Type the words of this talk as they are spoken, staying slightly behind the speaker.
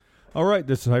All right,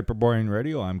 this is Hyperborean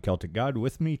Radio. I'm Celtic God.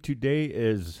 With me today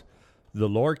is the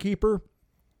Lore Keeper.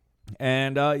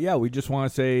 And we just want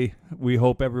to say we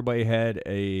hope everybody had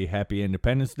a happy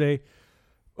Independence Day.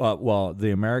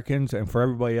 The Americans, and for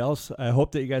everybody else, I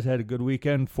hope that you guys had a good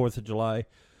weekend, 4th of July,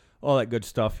 all that good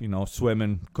stuff,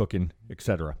 swimming, cooking,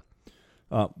 etc.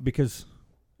 Because,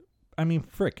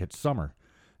 it's summer.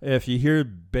 If you hear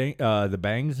the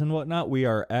bangs and whatnot, we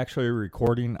are actually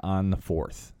recording on the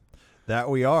 4th. That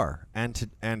we are.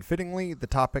 And fittingly, the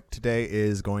topic today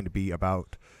is going to be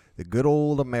about the good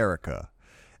old America.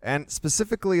 And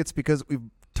specifically, it's because we've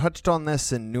touched on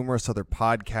this in numerous other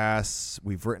podcasts.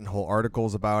 We've written whole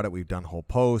articles about it. We've done whole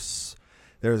posts.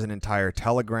 There's an entire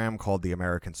Telegram called The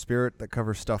American Spirit that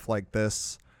covers stuff like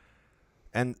this.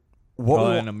 And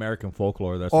and American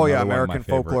Folklore. That's American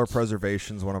Folklore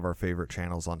Preservation is one of our favorite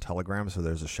channels on Telegram, so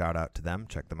there's a shout out to them.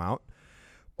 Check them out.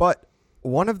 But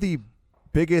one of the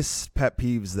biggest pet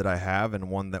peeves that I have, and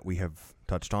one that we have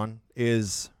touched on,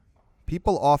 is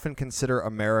people often consider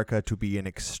America to be an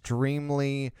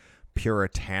extremely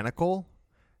puritanical,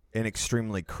 an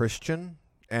extremely Christian,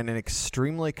 and an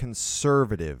extremely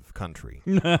conservative country.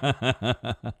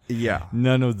 Yeah.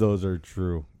 None of those are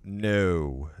true.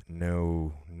 No,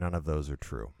 none of those are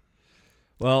true.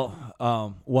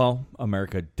 Well,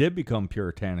 America did become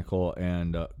puritanical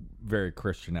and very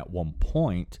Christian at one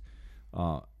point,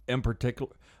 in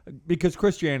particular, because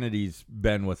Christianity's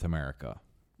been with America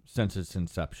since its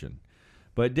inception.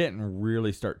 But it didn't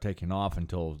really start taking off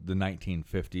until the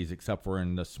 1950s, except for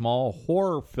in the small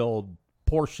horror-filled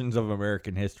portions of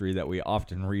American history that we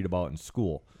often read about in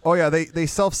school. Oh, yeah, they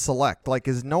self-select. Like,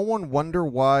 is no one wonder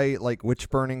why, like, witch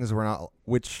burnings were not,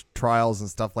 witch trials and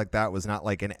stuff like that was not,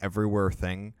 like, an everywhere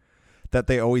thing? That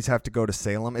they always have to go to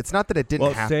Salem? It's not that it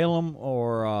didn't happen. Salem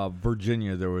or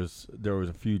Virginia, there was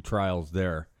a few trials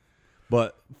there.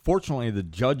 But fortunately, the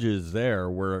judges there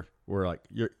were like,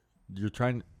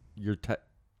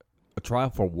 a trial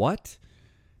for what?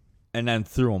 And then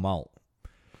threw them out.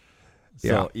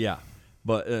 So, yeah.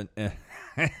 But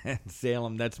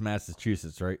Salem, that's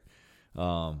Massachusetts, right?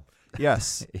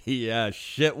 Yes. Yeah,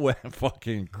 shit went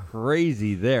fucking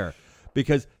crazy there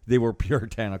because they were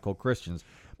puritanical Christians.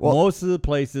 Well, most of the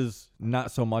places, not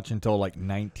so much until like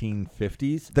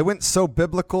 1950s. They went so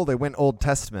biblical, they went Old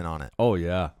Testament on it. Oh,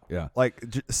 yeah. Like,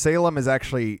 Salem is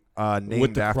actually named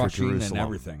with the after crushing Jerusalem. And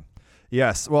everything.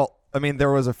 Yes. Well,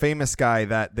 there was a famous guy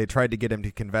that they tried to get him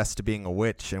to confess to being a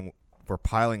witch and were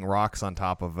piling rocks on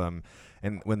top of him.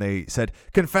 And when they said,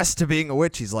 confess to being a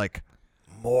witch, he's like,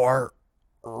 more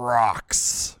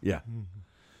rocks. Yeah.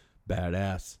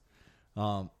 Badass.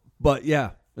 But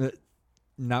yeah,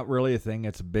 not really a thing.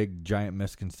 It's a big, giant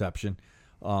misconception.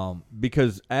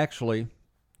 Because actually,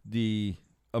 the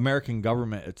American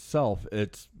government itself,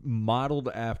 it's modeled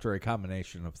after a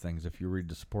combination of things. If you read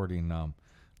the supporting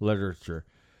literature,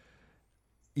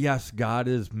 yes, God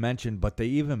is mentioned, but they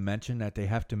even mention that they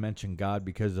have to mention God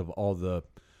because of all the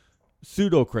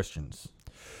pseudo-Christians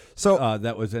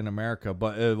that was in America.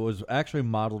 But it was actually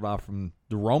modeled off from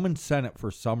the Roman Senate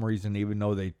for some reason, even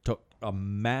though they took a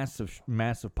massive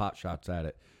pot shots at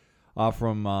it.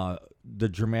 From the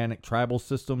Germanic tribal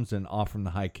systems and off from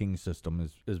the High King system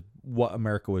is what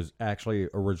America was actually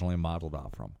originally modeled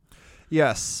off from.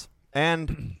 Yes,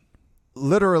 and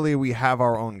literally we have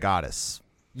our own goddess.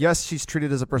 Yes, she's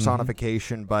treated as a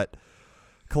personification, but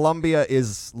Columbia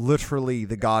is literally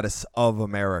the goddess of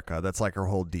America. That's like her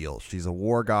whole deal. She's a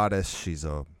war goddess. She's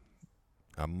a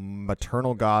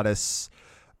maternal goddess.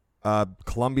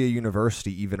 Columbia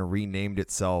University even renamed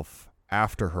itself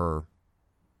after her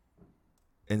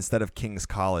instead of King's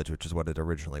College, which is what it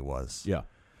originally was. Yeah.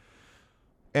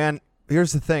 And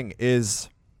here's the thing is,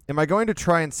 am I going to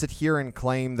try and sit here and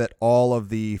claim that all of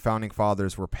the founding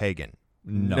fathers were pagan?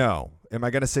 No. Am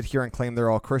I going to sit here and claim they're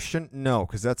all Christian? No,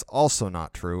 because that's also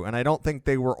not true. And I don't think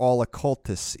they were all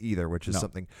occultists either, which is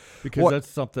something. Because that's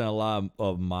something a lot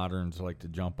of moderns like to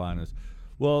jump on is,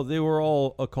 well, they were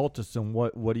all occultists, and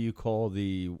what do you call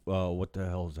the, what the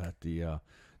hell is that?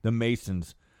 The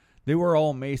Masons. They were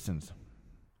all Masons.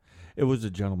 It was a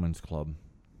gentleman's club.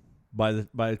 By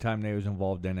the time they was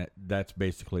involved in it, that's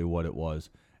basically what it was.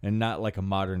 And not like a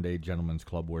modern day gentleman's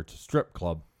club where it's a strip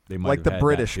club. They might like the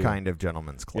British kind of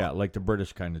gentleman's club. Yeah, like the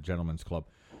British kind of gentleman's club.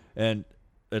 And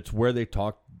it's where they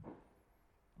talk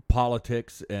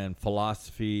politics and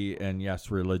philosophy and,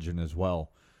 yes, religion as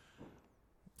well.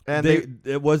 And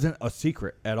it wasn't a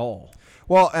secret at all.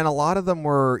 Well, and a lot of them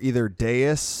were either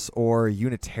deists or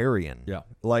Unitarian. Yeah.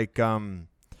 Like, and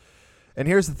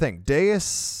here's the thing.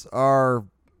 Deists are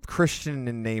Christian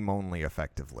in name only,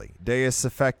 effectively. Deists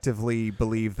effectively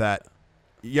believe that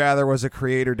yeah, there was a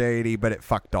creator deity, but it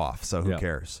fucked off, so who Yeah.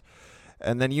 cares?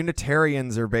 And then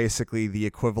Unitarians are basically the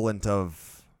equivalent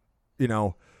of,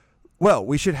 well,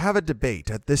 we should have a debate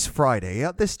at this Friday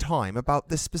at this time about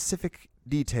this specific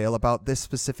detail, about this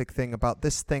specific thing, about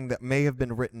this thing that may have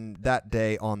been written that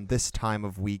day on this time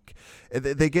of week.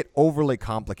 They get overly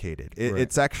complicated. Right.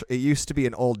 It's actually, it used to be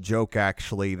an old joke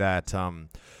actually that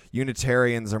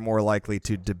Unitarians are more likely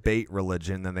to debate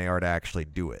religion than they are to actually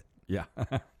do it. Yeah.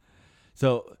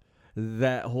 So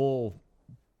that whole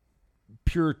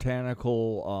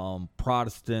puritanical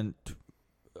Protestant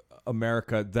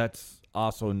America, that's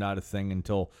also not a thing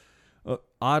until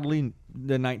oddly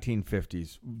the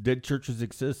 1950s. Did churches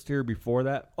exist here before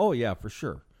that? Oh yeah, for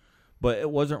sure. But it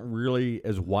wasn't really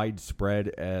as widespread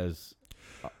as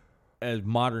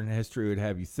modern history would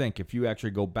have you think. If you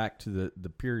actually go back to the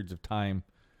periods of time,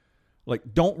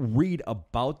 like, don't read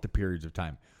about the periods of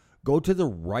time. Go to the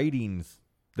writings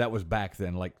that was back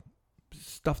then, like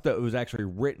stuff that was actually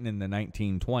written in the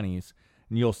 1920s,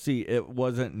 and you'll see it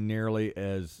wasn't nearly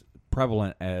as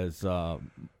prevalent as the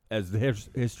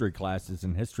history classes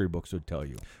and history books would tell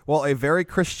you. Well, a very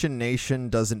Christian nation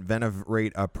doesn't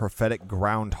venerate a prophetic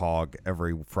groundhog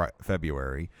every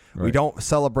February. Right. We don't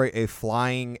celebrate a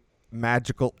flying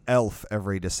magical elf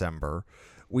every December.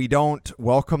 We don't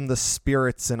welcome the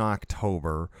spirits in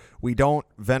October. We don't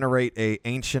venerate a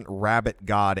ancient rabbit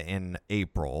god in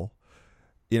April.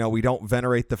 We don't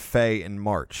venerate the Fae in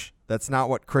March. That's not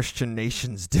what Christian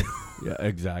nations do. Yeah,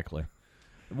 exactly.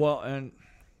 Well, and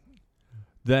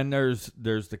then there's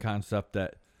the concept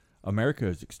that America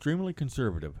is extremely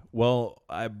conservative. Well,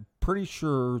 I'm pretty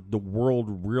sure the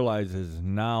world realizes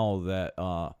now that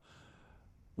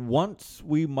once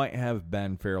we might have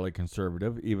been fairly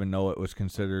conservative, even though it was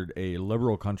considered a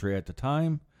liberal country at the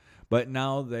time, but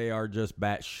now they are just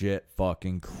batshit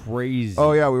fucking crazy.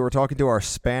 Oh, yeah, we were talking to our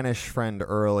Spanish friend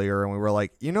earlier, and we were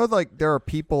like, there are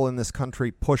people in this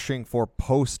country pushing for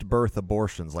post-birth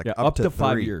abortions, like Yeah, up to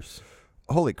 5 3. years.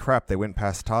 Holy crap, they went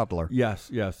past toddler.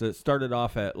 Yes. It started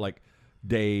off at like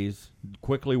days,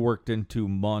 quickly worked into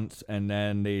months, and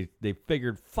then they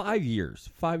figured 5 years.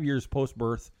 5 years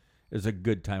post-birth is a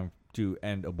good time to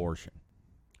end abortion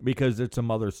because it's a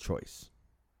mother's choice.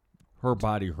 Her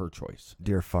body, her choice.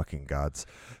 Dear fucking gods.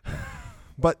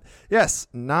 But, yes,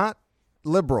 not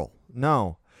liberal.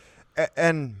 No.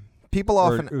 And people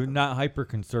often... Or not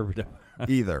hyper-conservative.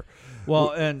 either.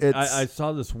 Well, and It's- I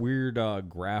saw this weird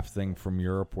graph thing from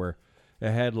Europe where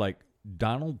it had like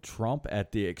Donald Trump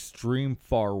at the extreme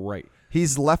far right.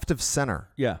 He's left of center.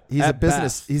 Yeah. He's at a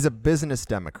business. best. He's a business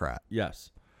Democrat.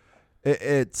 Yes.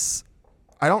 It's.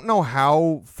 I don't know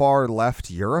how far left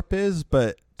Europe is,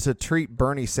 but to treat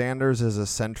Bernie Sanders as a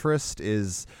centrist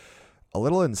is a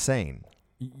little insane.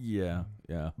 Yeah.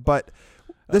 But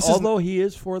this Although he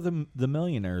is for the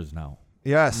millionaires now.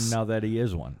 yes. Now that he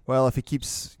is one. Well, if he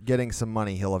keeps getting some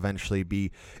money, he'll eventually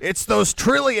be. It's those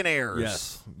trillionaires.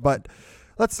 Yes. But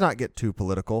let's not get too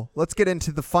political. Let's get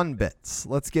into the fun bits.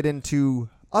 Let's get into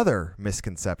other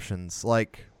misconceptions.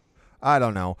 Like, I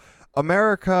don't know,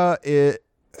 America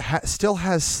still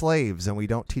has slaves, and we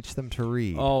don't teach them to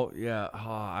read. Oh yeah,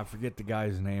 I forget the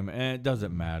guy's name, and it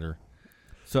doesn't matter.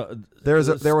 So there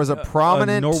was a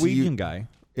prominent Norwegian guy,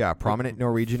 prominent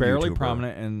Norwegian, fairly YouTuber.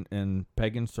 prominent in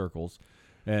pagan circles,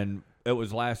 and it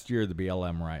was last year the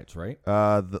BLM riots, right?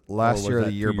 The last Or was year or the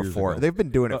that year 2 years before. ago? They've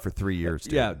been doing it for 3 years.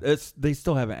 Dude. Yeah, they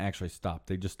still haven't actually stopped.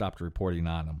 They just stopped reporting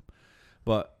on them.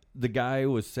 But the guy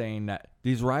was saying that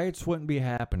these riots wouldn't be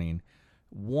happening.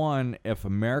 One, if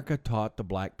America taught the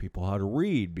black people how to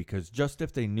read, because just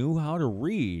if they knew how to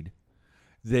read,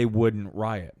 they wouldn't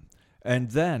riot.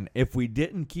 And then, if we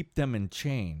didn't keep them in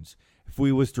chains, if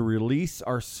we was to release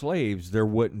our slaves, there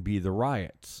wouldn't be the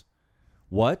riots.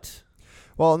 What?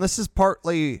 Well, and this is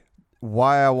partly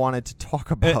why I wanted to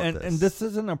talk about this. And this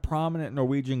isn't a prominent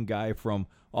Norwegian guy from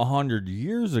 100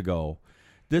 years ago.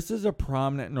 This is a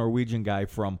prominent Norwegian guy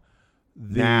from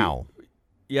now.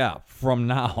 Yeah, from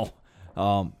now.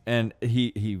 And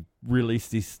he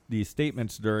released these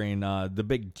statements during the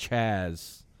big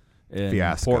Chaz in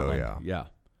Fiasco, Portland. Yeah.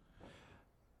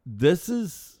 This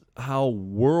is how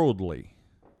worldly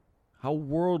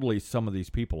some of these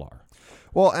people are.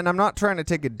 Well, and I'm not trying to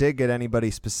take a dig at anybody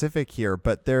specific here,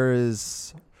 but there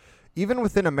is, even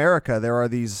within America, there are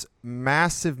these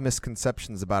massive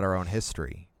misconceptions about our own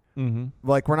history. Mm-hmm.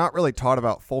 Like, we're not really taught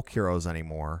about folk heroes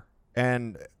anymore.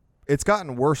 And it's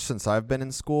gotten worse since I've been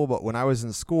in school, but when I was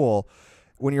in school,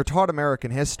 when you're taught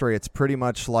American history, it's pretty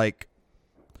much like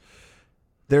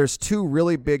there's two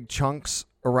really big chunks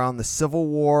around the Civil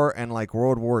War and like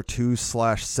World War II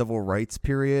 / civil rights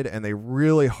period, and they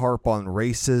really harp on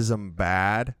racism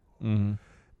bad. Mm-hmm.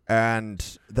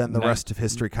 And then the rest of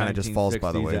history kind of just falls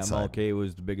by the 1960s, wayside. MLK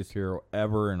was the biggest hero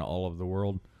ever in all of the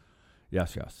world.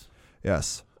 Yes.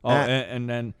 Yes. Oh, and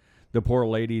then the poor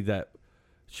lady that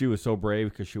she was so brave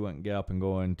because she wouldn't get up and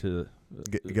go into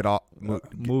Get off.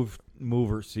 move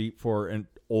her seat for an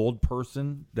old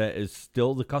person that is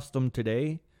still the custom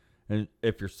today. And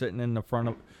if you're sitting in the front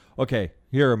of, okay,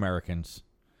 here Americans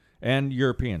and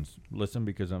Europeans, listen,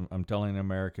 because I'm telling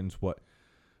Americans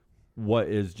what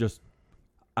is just,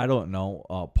 I don't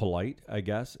know, polite, I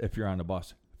guess, if you're on the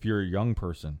bus. If you're a young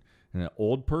person and an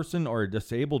old person or a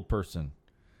disabled person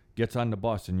gets on the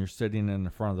bus and you're sitting in the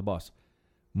front of the bus,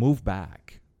 move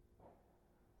back.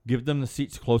 Give them the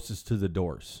seats closest to the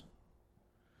doors.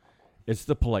 It's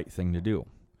the polite thing to do.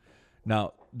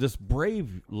 Now, this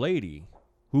brave lady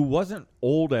who wasn't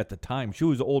old at the time, she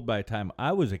was old by the time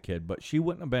I was a kid, but she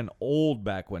wouldn't have been old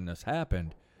back when this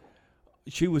happened.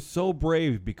 She was so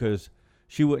brave because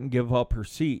she wouldn't give up her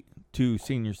seat to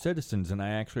senior citizens, and I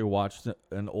actually watched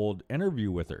an old interview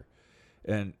with her.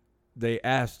 And they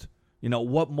asked,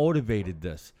 what motivated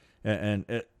this? And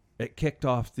it kicked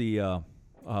off the,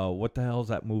 what the hell is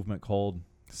that movement called?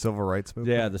 Civil rights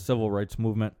movement? Yeah, the civil rights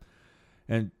movement.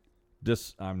 And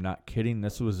this, I'm not kidding,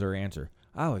 this was their answer.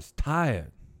 I was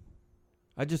tired.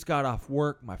 I just got off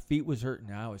work. My feet was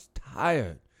hurting. I was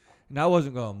tired. And I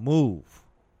wasn't going to move.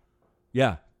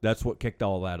 Yeah, that's what kicked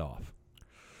all that off.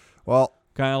 Well,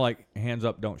 Kind of like hands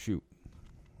up, don't shoot.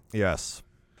 yes.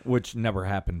 Which never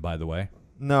happened, by the way.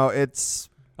 No, it's...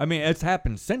 I mean, it's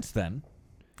happened since then.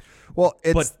 Well,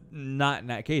 it's... But not in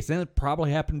that case. And it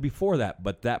probably happened before that.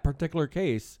 But that particular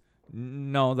case,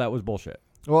 no, that was bullshit.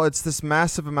 Well, it's this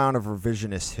massive amount of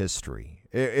revisionist history.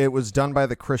 It was done by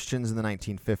the Christians in the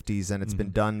 1950s, and it's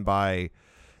been done by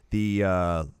the,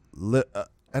 I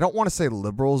don't want to say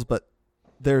liberals, but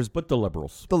But the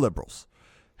liberals. the liberals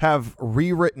have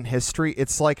rewritten history.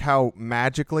 It's like how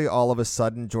magically all of a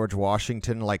sudden George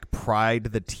Washington pried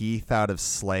the teeth out of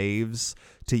slaves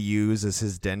to use as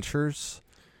his dentures.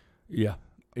 Yeah,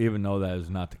 even though that is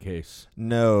not the case.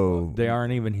 No. They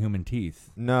aren't even human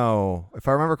teeth. No. If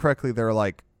I remember correctly, they're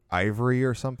like ivory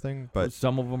or something, but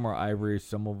Some of them are ivory.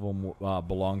 Some of them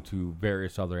belong to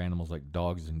various other animals like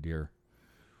dogs and deer.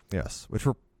 yes, which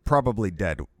were probably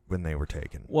dead when they were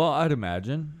taken. Well, I'd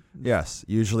imagine. Yes,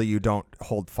 usually you don't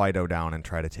hold Fido down and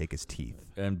try to take his teeth.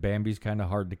 And Bambi's kind of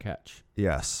hard to catch.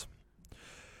 Yes.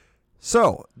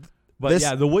 So, But this-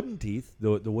 yeah, the wooden teeth,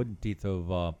 the wooden teeth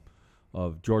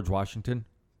of George Washington,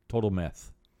 total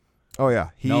myth. oh yeah,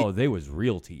 No, they was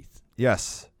real teeth.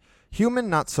 yes. Human,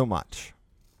 not so much.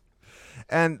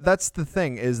 And that's the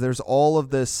thing, is there's all of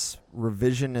this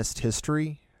revisionist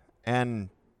history, and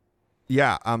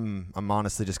yeah, I'm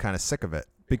honestly just kind of sick of it,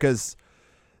 because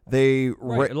they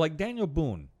Right, like Daniel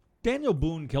Boone. Daniel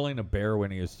Boone killing a bear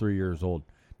when he was 3 years old.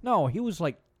 No, he was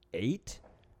like 8.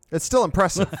 it's still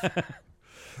impressive.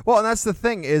 Well, and that's the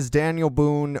thing, is Daniel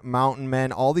Boone, Mountain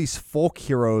Men, all these folk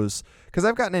heroes, because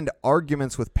I've gotten into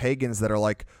arguments with pagans that are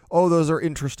like, oh, those are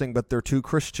interesting, but they're too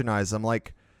Christianized. I'm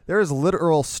like, there's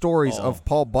literal stories of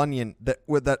Paul Bunyan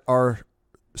that are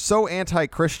so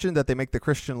anti-Christian that they make the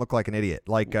Christian look like an idiot.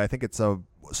 Like, I think it's a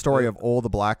story of Ole the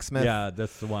blacksmith. Yeah,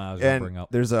 that's the one I was going to bring And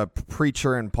up. there's a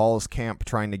preacher in Paul's camp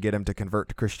trying to get him to convert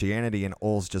to Christianity, and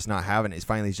Ole's just not having it.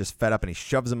 He's just fed up, and he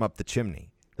shoves him up the chimney.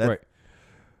 Right.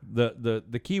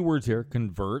 The key words here,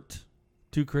 convert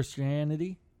to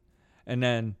Christianity, and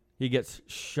then he gets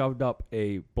shoved up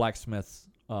a blacksmith's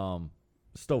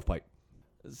stovepipe.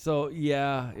 So,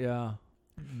 yeah.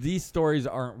 These stories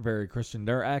aren't very Christian.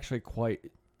 They're actually quite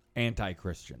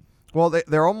anti-Christian. Well,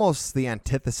 they're almost the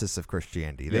antithesis of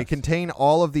Christianity. They Yes. contain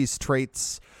all of these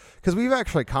traits, because we've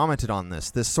actually commented on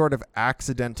this sort of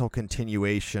accidental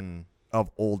continuation of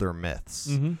older myths.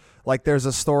 Mm-hmm. Like there's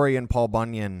a story in Paul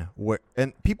Bunyan,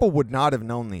 and people would not have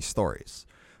known these stories.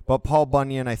 But Paul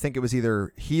Bunyan, I think it was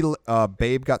either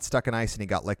Babe got stuck in ice and he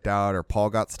got licked out, or Paul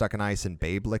got stuck in ice and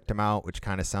Babe licked him out, which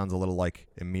kind of sounds a little like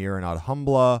Emir and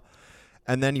Alhambla.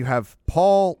 And then you have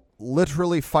Paul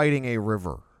literally fighting a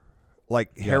river. Like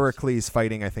Yes. Heracles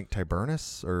fighting, I think,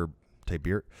 Tibernus or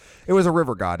Tibur. It was a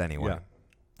river god anyway.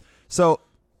 Yeah. So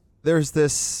there's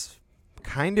this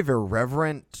kind of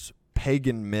irreverent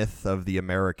pagan myth of the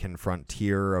American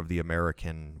frontier, of the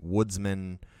American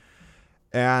woodsman.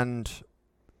 And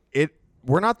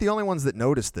we're not the only ones that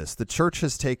noticed this. The church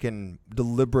has taken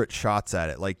deliberate shots at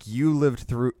it. Like you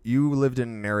lived in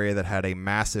an area that had a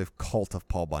massive cult of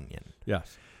Paul Bunyan.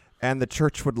 Yes. And the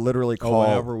church would literally call...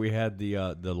 whenever we had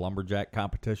the lumberjack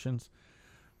competitions,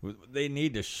 they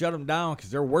need to shut them down because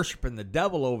they're worshiping the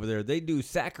devil over there. They do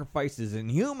sacrifices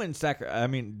and human sacrifice. I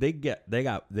mean, they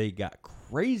got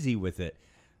crazy with it.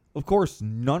 Of course,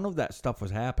 none of that stuff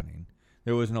was happening.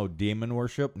 There was no demon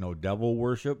worship, no devil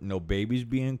worship, no babies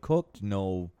being cooked,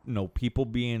 no people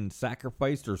being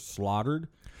sacrificed or slaughtered,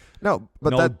 No,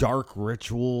 but no dark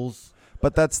rituals.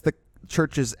 But that's the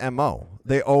church's MO.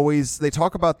 They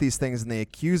talk about these things and they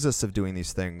accuse us of doing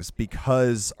these things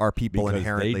because our people Because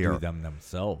inherently they do are them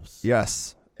themselves.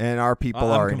 Yes, and our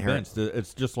people I'm are convinced. inherent.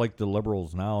 It's just like the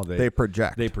liberals now. They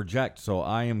project. They project. So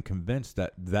I am convinced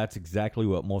that that's exactly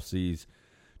what most of these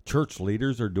church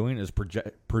leaders are doing is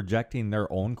projecting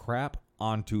their own crap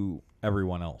onto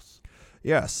everyone else.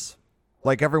 Yes.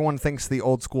 Like everyone thinks the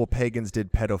old school pagans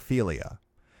did pedophilia.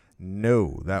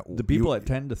 No, The people that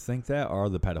tend to think that are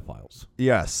the pedophiles.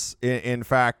 Yes. In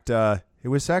fact, it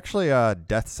was actually a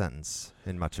death sentence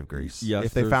in much of Greece. Yes,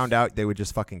 if they found out, they would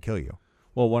just fucking kill you.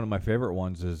 Well, one of my favorite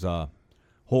ones is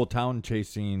whole town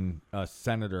chasing a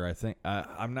senator. I think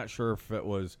I'm not sure if it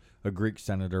was a Greek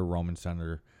senator, Roman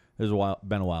senator. It was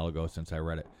been a while ago since I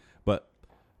read it, but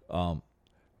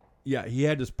yeah, he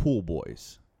had his pool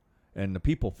boys, and the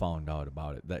people found out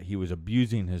about it that he was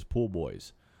abusing his pool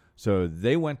boys. So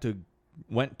they went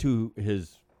to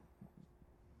his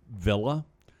villa,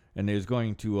 and they was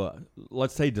going to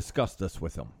let's say discuss this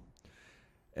with him,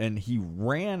 and he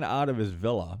ran out of his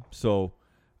villa. So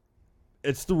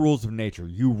it's the rules of nature.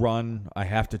 You run, I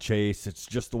have to chase. It's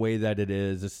just the way that it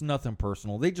is. It's nothing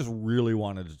personal. They just really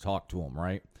wanted to talk to him,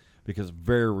 right? Because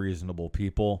very reasonable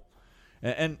people.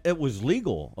 And it was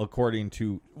legal, according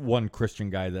to one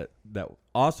Christian guy that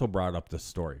also brought up this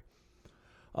story.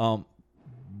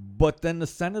 But then the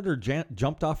senator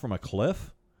jumped off from a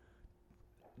cliff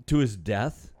to his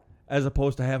death, as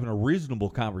opposed to having a reasonable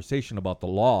conversation about the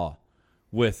law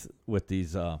with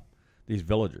these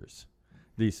villagers.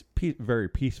 These very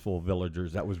peaceful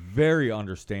villagers that was very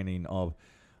understanding of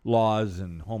laws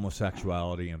and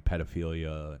homosexuality and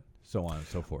pedophilia and so on and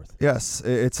so forth. Yes,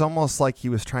 it's almost like he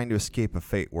was trying to escape a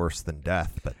fate worse than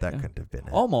death, but that couldn't have been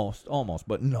it. Almost,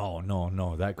 but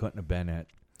no, that couldn't have been it.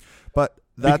 But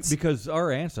that's because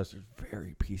our ancestors are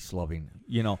very peace-loving,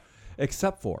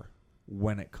 except for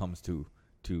when it comes to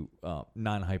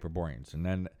non-Hyperboreans, and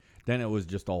then it was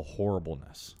just all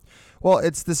horribleness. Well,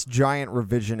 it's this giant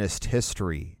revisionist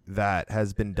history that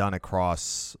has been done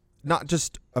across not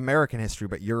just American history,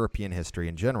 but European history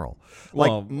in general.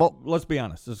 Well, let's be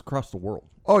honest. It's across the world.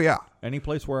 Oh, yeah. Any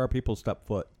place where our people step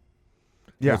foot.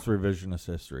 Yeah. It's revisionist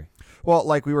history. Well,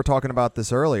 like we were talking about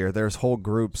this earlier, there's whole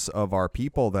groups of our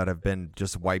people that have been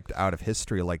just wiped out of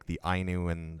history, like the Ainu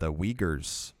and the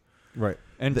Uyghurs. Right.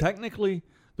 And technically,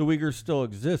 the Uyghurs still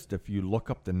exist if you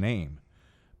look up the name.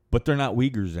 But they're not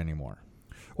Uyghurs anymore.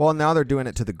 Well, now they're doing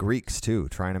it to the Greeks, too,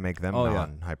 trying to make them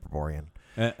non-Hyperborean.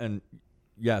 And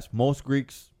yes, most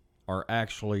Greeks are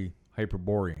actually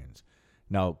Hyperboreans.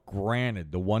 Now,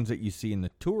 granted, the ones that you see in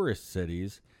the tourist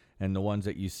cities and the ones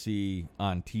that you see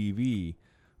on TV,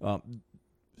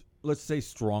 let's say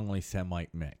strongly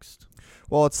Semite mixed.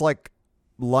 Well, it's like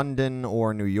London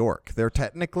or New York. They're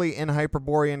technically in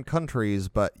Hyperborean countries,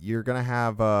 but you're going to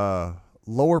have a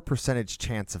lower percentage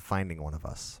chance of finding one of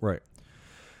us. Right.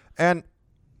 And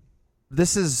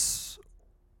this is...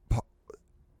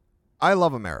 I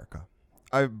love America.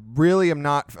 I really am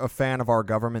not a fan of our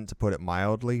government, to put it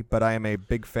mildly, but I am a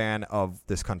big fan of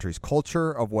this country's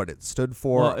culture, of what it stood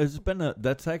for. Well,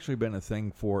 that's actually been a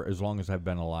thing for as long as I've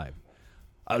been alive.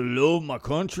 I love my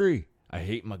country. I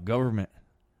hate my government.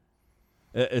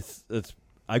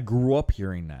 I grew up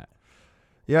hearing that.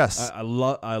 Yes. I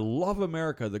love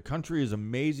America. The country is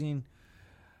amazing,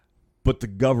 but the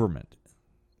government,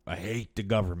 I hate the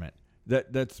government.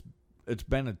 It's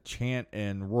been a chant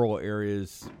in rural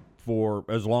areas for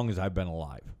as long as I've been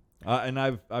alive. And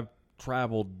I've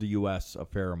traveled the U.S. a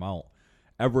fair amount.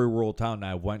 Every rural town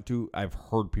I went to, I've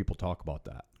heard people talk about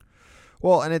that.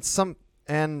 Well,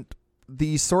 and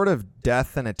the sort of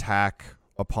death and attack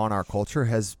upon our culture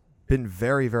has been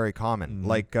very, very common. Mm-hmm.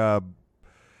 Like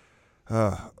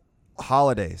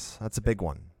holidays, that's a big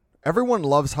one. Everyone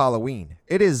loves Halloween.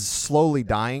 It is slowly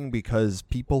dying because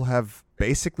people have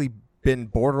basically been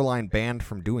borderline banned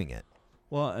from doing it.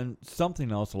 Well, and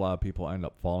something else a lot of people end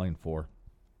up falling for.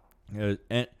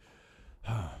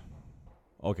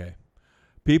 Okay.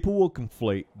 People will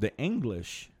conflate the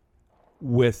English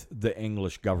with the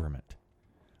English government.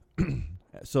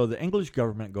 So the English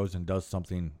government goes and does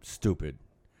something stupid,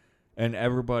 and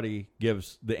everybody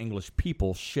gives the English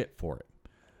people shit for it.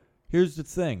 Here's the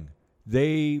thing.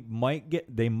 They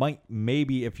might,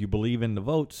 maybe, if you believe in the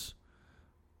votes,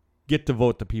 get to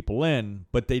vote the people in,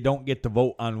 but they don't get to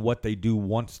vote on what they do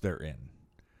once they're in.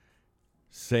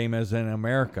 Same as in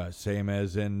America, same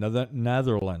as in the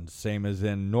Netherlands, same as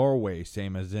in Norway,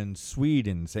 same as in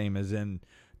Sweden, same as in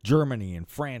Germany and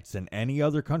France and any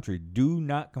other country. Do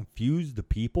not confuse the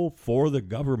people for the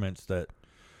governments that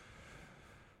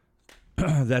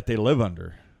that they live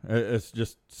under. It's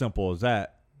just simple as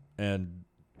that. And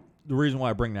the reason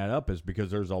why I bring that up is because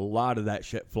there's a lot of that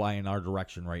shit flying our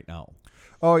direction right now.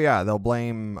 Oh, yeah. They'll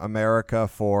blame America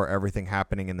for everything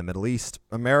happening in the Middle East.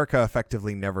 America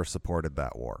effectively never supported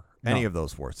that war. Any of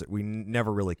those wars. We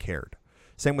never really cared.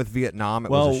 Same with Vietnam.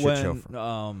 It was a shit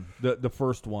show. The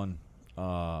first one,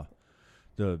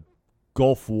 the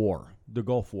Gulf War. The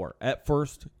Gulf War. At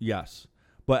first, yes.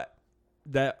 But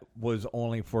that was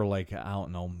only for like, I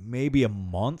don't know, maybe a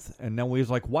month. And then we was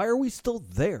like, why are we still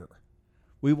there?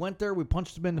 We went there, we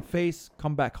punched them in the face,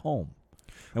 come back home.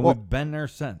 And we've been there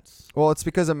since. Well, it's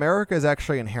because America is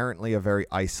actually inherently a very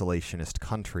isolationist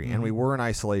country, and we were an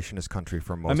isolationist country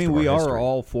for most of our history. We are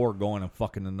all for going and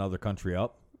fucking another country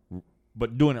up,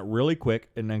 but doing it really quick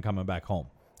and then coming back home.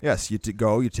 Yes, you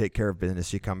go, you take care of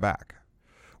business, you come back.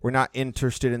 We're not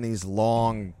interested in these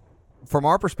long, from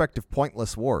our perspective,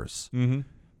 pointless wars. Mm-hmm.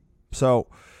 So,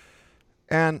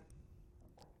 and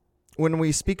when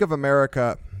we speak of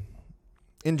America,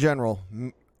 in general,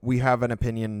 we have an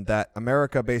opinion that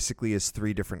America basically is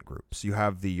three different groups. You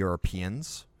have the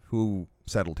Europeans who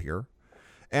settled here.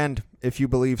 And if you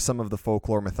believe some of the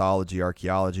folklore, mythology,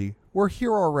 archaeology, we're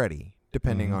here already,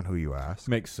 depending on who you ask.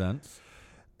 Makes sense.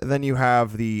 Then you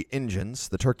have the Injuns,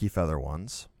 the turkey feather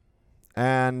ones.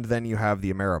 And then you have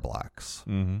the Ameriblacks.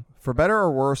 Mm-hmm. For better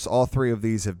or worse, all three of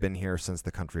these have been here since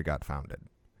the country got founded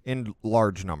in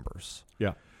large numbers.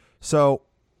 Yeah. So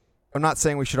I'm not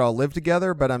saying we should all live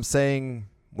together, but I'm saying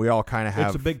we all kind of have...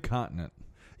 It's a big continent.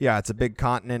 Yeah, it's a big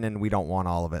continent, and we don't want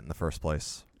all of it in the first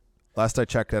place. Last I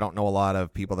checked, I don't know a lot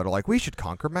of people that are like, we should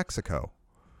conquer Mexico.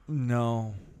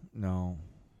 No.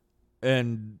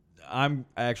 And I'm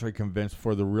actually convinced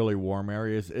for the really warm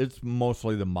areas, it's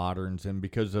mostly the moderns, and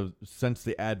since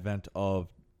the advent of...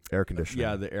 Air conditioner.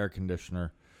 Yeah, the air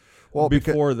conditioner. Well,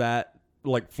 before that,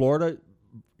 like Florida,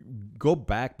 go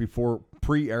back before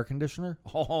pre-air conditioner.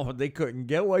 Oh, they couldn't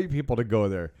get white people to go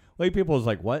there. White people was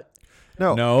like, what?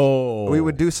 No. We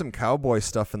would do some cowboy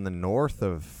stuff in the north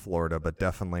of Florida, but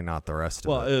definitely not the rest of it.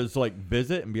 Well, it was like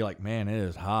visit and be like, man, it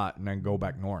is hot, and then go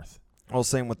back north. Well,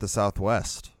 same with the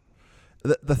Southwest.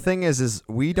 The thing is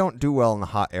we don't do well in the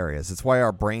hot areas. It's why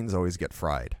our brains always get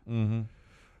fried. Mm-hmm.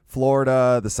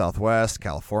 Florida, the Southwest,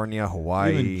 California,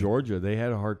 Hawaii. Even Georgia, they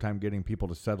had a hard time getting people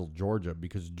to settle Georgia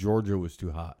because Georgia was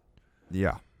too hot.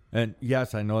 Yeah. And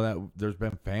yes, I know that there's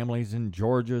been families in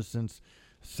Georgia since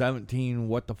 17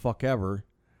 what the fuck ever,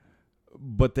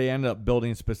 but they ended up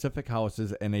building specific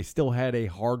houses, and they still had a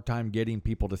hard time getting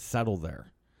people to settle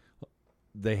there.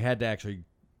 They had to actually,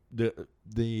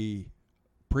 the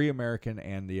pre-American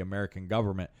and the American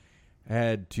government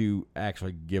had to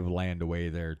actually give land away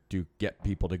there to get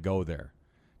people to go there,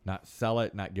 not sell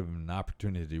it, not give them an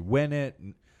opportunity to win it,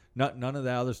 none of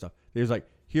that other stuff. They was like,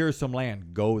 here's some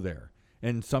land, go there.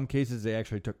 In some cases, they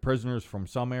actually took prisoners from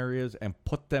some areas and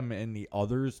put them in the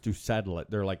others to settle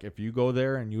it. They're like, if you go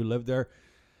there and you live there,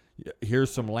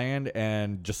 here's some land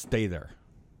and just stay there.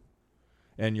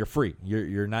 And you're free.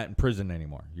 You're not in prison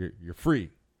anymore. You're free.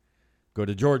 Go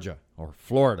to Georgia or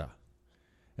Florida.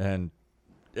 And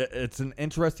it's an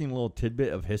interesting little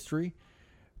tidbit of history,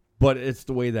 but it's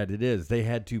the way that it is. They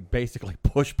had to basically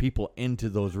push people into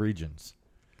those regions.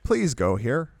 Please go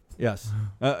here. Yes.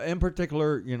 In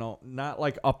particular, not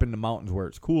like up in the mountains where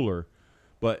it's cooler,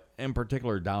 but in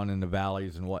particular down in the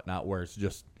valleys and whatnot where it's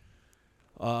just,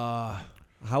 how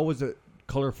was it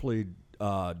colorfully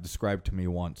described to me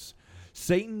once?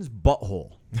 Satan's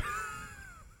butthole.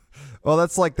 Well,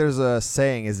 that's like there's a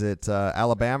saying, is it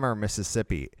Alabama or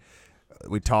Mississippi?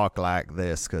 We talk like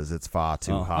this because it's far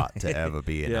too hot to ever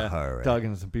be in a hurry.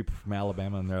 Talking to some people from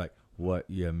Alabama, and they're like, what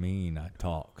you mean I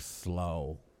talk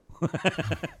slow?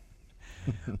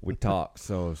 We talk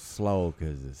so slow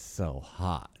because it's so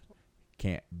hot.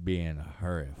 Can't be in a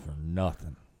hurry for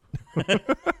nothing.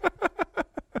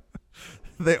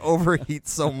 They overheat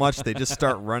so much they just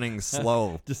start running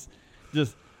slow. It's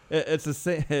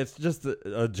just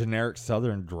a generic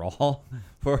Southern drawl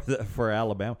for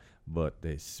Alabama, but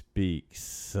they speak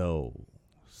so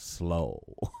slow.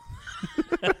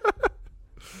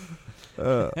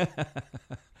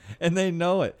 And they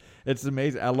know it. It's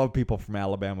amazing. I love people from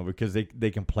Alabama because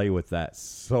they can play with that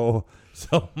so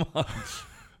much.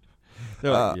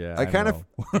 They're like,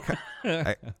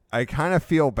 I kind of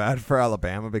feel bad for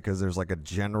Alabama because there's like a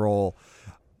general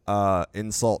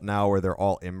insult now where they're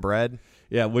all inbred.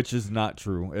 Yeah, which is not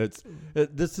true.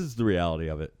 This is the reality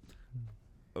of it.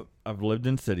 I've lived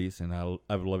in cities and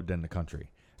I've lived in the country.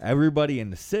 Everybody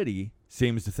in the city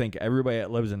seems to think everybody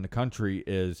that lives in the country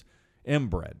is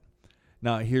inbred.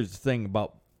 Now, here's the thing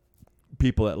about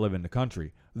people that live in the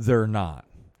country. They're not.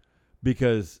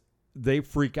 Because they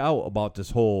freak out about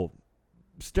this whole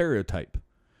stereotype.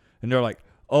 And they're like,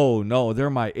 oh, no, they're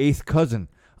my 8th cousin.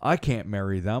 I can't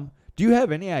marry them. Do you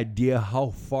have any idea how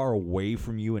far away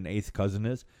from you an 8th cousin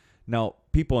is? Now,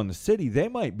 people in the city, they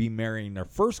might be marrying their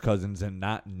first cousins and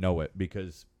not know it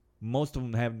because most of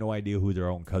them have no idea who their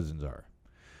own cousins are.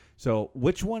 So,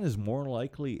 which one is more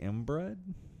likely inbred?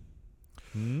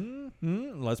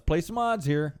 Let's play some odds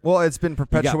here. Well, it's been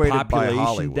perpetuated you got population by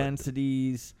Hollywood.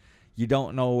 densities. You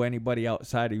don't know anybody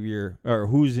outside of or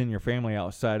who's in your family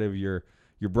outside of your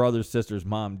brothers, sisters,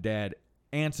 mom, dad,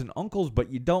 aunts, and uncles, but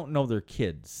you don't know their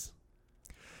kids.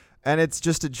 And it's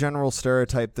just a general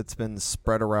stereotype that's been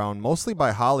spread around mostly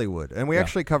by Hollywood. And we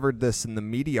actually covered this in the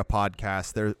media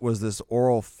podcast. There was this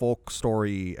oral folk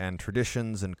story and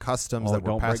traditions and customs that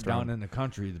were passed down around. in the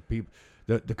country. The people,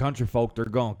 the country folk, they're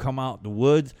going to come out in the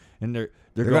woods and they're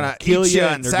going to eat kill you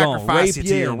and and they're going to rape sacrifice you you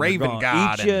to your and raven they're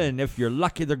god. Eat you, and if you're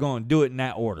lucky, they're going to do it in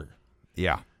that order.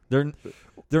 Yeah.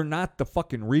 They're not the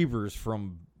fucking Reavers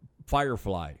from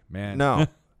Firefly, man. No.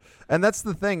 And that's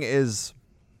the thing is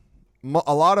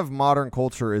a lot of modern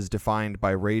culture is defined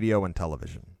by radio and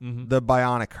television. Mm-hmm. The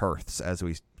bionic hearths, as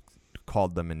we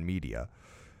called them in media.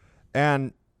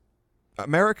 And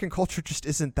American culture just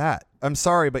isn't that. I'm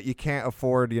sorry, but you can't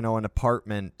afford, an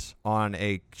apartment on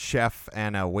a chef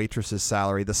and a waitress's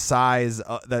salary the size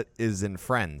that is in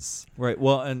Friends. Right.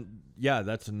 Well, and yeah,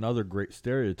 that's another great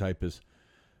stereotype is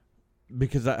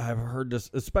because I've heard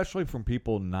this, especially from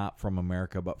people not from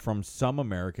America, but from some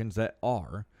Americans that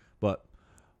are, but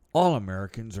all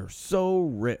Americans are so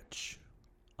rich.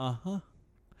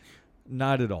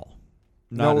 Not at all.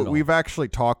 Not at all. We've actually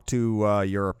talked to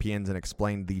Europeans and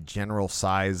explained the general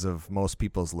size of most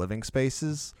people's living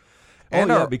spaces.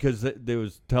 And because they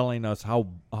was telling us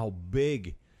how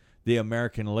big the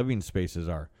American living spaces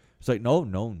are. It's like, no.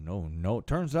 It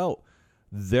turns out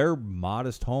their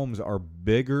modest homes are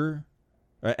bigger,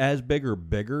 as big or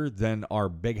bigger than our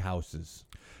big houses.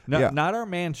 Not our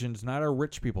mansions, not our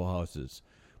rich people houses.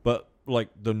 But like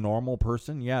the normal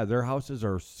person, their houses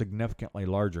are significantly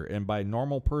larger. And by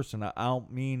normal person, I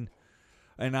don't mean,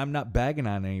 and I'm not bagging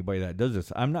on anybody that does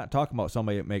this. I'm not talking about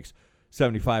somebody that makes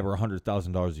 $75,000 or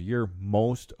 $100,000 a year.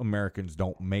 Most Americans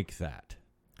don't make that.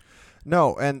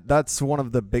 No, and that's one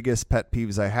of the biggest pet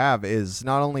peeves I have is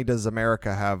not only does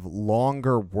America have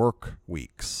longer work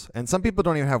weeks, and some people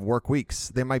don't even have work weeks.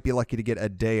 They might be lucky to get a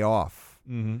day off.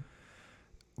 Mm-hmm.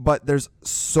 But there's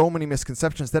so many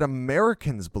misconceptions that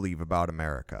Americans believe about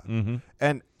America. Mm-hmm.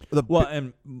 And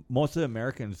and most of the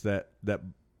Americans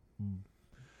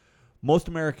most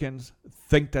Americans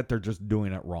think that they're just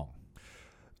doing it wrong.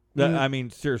 I mean,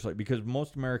 seriously, because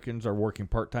most Americans are working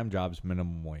part-time jobs,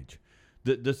 minimum wage.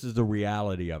 This is the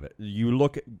reality of it.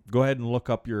 Go ahead and look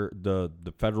up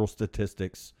the federal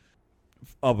statistics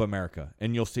of America,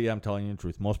 and you'll see I'm telling you the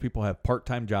truth. Most people have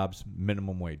part-time jobs,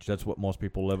 minimum wage. That's what most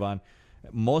people live on.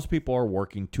 Most people are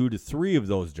working 2 to 3 of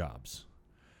those jobs.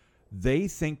 They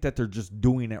think that they're just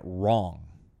doing it wrong.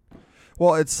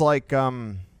 Well, it's like,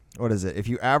 what is it? If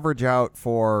you average out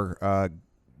for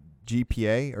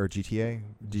GPA or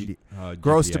GTA?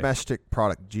 Gross GPA. Domestic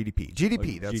Product, GDP.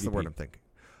 GDP, that's GDP. the word I'm thinking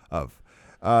of.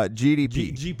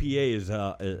 GDP. GPA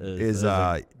is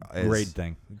a grade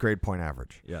thing. Grade point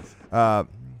average. Yes.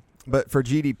 But for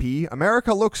GDP,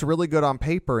 America looks really good on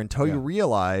paper until you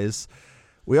realize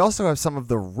we also have some of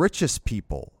the richest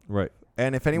people. Right.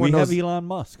 And if anyone knows, we have Elon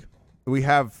Musk. We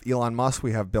have Elon Musk,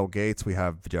 we have Bill Gates, we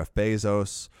have Jeff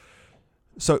Bezos.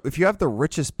 So if you have the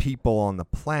richest people on the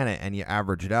planet and you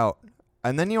average it out,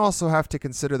 and then you also have to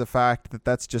consider the fact that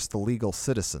that's just the legal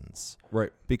citizens.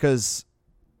 Right. Because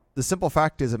the simple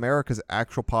fact is America's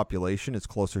actual population is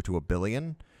closer to 1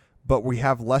 billion, but we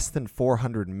have less than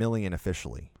 400 million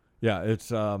officially. Yeah, it's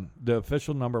the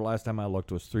official number last time I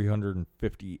looked was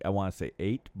 350. I want to say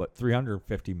 8, but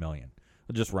 350 million.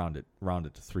 I'll just round it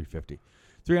to 350.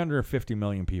 350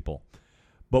 million people.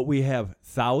 But we have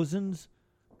thousands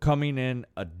coming in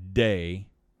a day,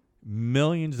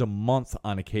 millions a month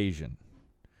on occasion.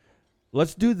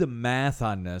 Let's do the math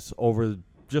on this over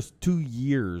just 2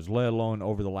 years, let alone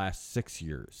over the last 6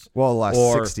 years. Well, the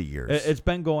last 60 years. It's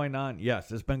been going on.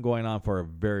 Yes, it's been going on for a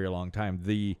very long time.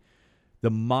 The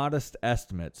modest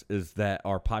estimates is that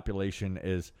our population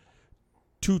is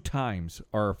 2 times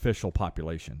our official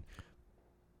population.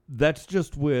 That's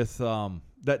just with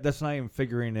that's not even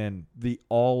figuring in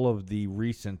all of the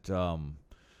recent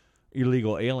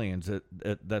illegal aliens.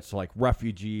 That's like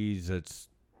refugees. It's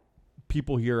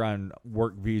people here on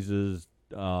work visas,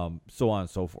 so on and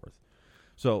so forth.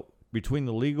 So between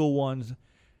the legal ones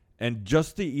and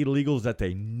just the illegals that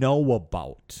they know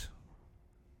about,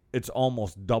 it's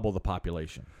almost double the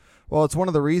population. Well, it's one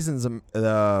of the reasons.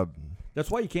 That's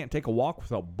why you can't take a walk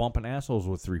without bumping assholes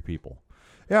with 3 people.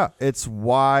 Yeah, it's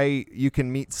why you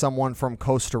can meet someone from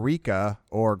Costa Rica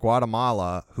or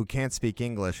Guatemala who can't speak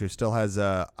English, who still has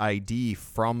a ID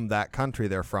from that country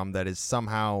they're from that is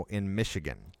somehow in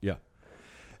Michigan. Yeah.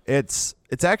 It's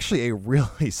actually a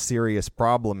really serious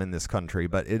problem in this country,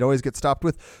 but it always gets stopped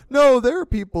with, no, there are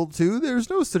people too. There's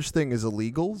no such thing as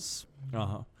illegals.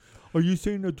 Uh-huh. Are you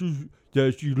saying that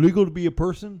it's illegal to be a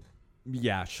person?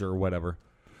 Yeah, sure, whatever.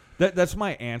 That's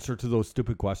my answer to those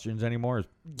stupid questions anymore is,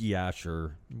 yeah,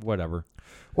 sure, whatever.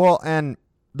 Well, and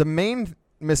the main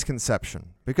misconception,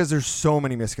 because there's so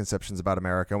many misconceptions about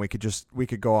America, and we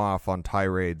could go off on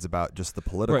tirades about just the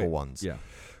political ones. Yeah.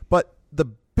 But the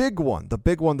big one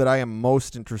that I am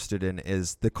most interested in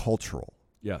is the cultural.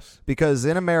 Yes. Because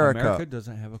in America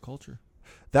doesn't have a culture.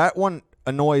 That one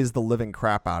annoys the living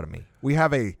crap out of me. We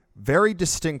have a very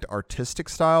distinct artistic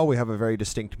style. We have a very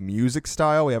distinct music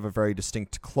style. We have a very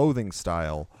distinct clothing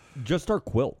style. Just our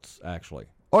quilts, actually.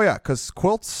 Oh, yeah, because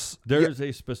quilts... There's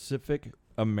a specific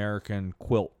American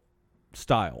quilt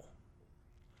style.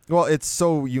 Well, it's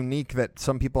so unique that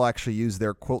some people actually use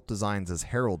their quilt designs as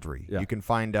heraldry. Yeah. You can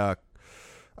find, I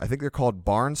think they're called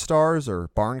barn stars or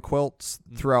barn quilts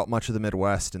throughout much of the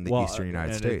Midwest and the eastern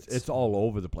United States. It's all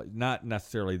over the place. Not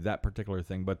necessarily that particular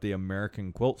thing, but the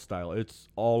American quilt style. It's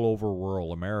all over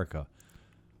rural America.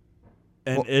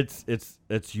 And it's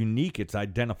unique. It's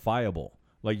identifiable.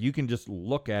 Like, you can just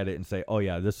look at it and say, oh,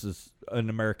 yeah, this is an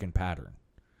American pattern,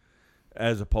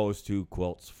 as opposed to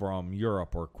quilts from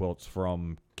Europe or quilts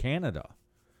from Canada.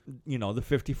 You know, the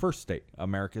 51st state,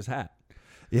 America's hat.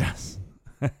 Yes.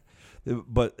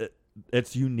 But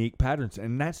it's unique patterns,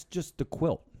 and that's just the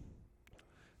quilt.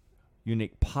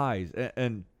 Unique pies.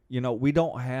 And you know, we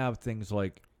don't have things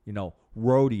like, you know,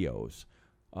 rodeos.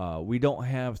 We don't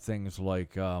have things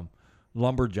like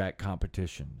lumberjack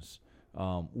competitions.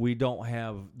 We don't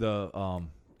have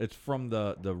it's from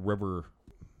the river,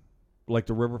 like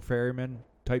the river ferryman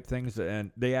type things,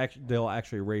 and they'll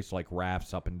actually race like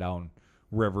rafts up and down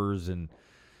rivers and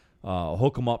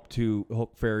hook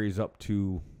ferries up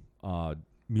to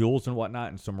mules and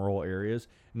whatnot in some rural areas,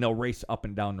 and they'll race up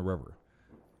and down the river.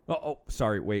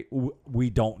 Sorry, wait, we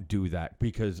don't do that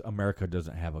because America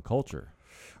doesn't have a culture.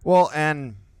 Well,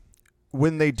 and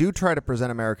when they do try to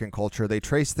present American culture, they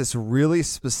trace this really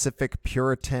specific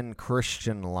Puritan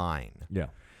Christian line. Yeah.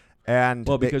 And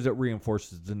because it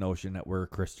reinforces the notion that we're a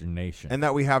Christian nation. And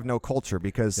that we have no culture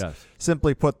because,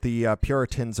 simply put, the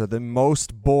Puritans are the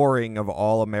most boring of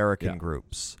all American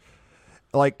groups.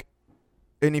 Like,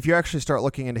 and if you actually start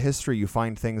looking into history, you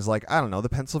find things like, I don't know, the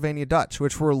Pennsylvania Dutch,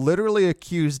 which were literally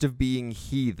accused of being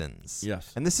heathens.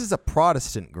 Yes. And this is a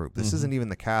Protestant group. This isn't even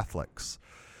the Catholics.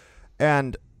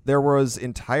 And there was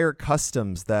entire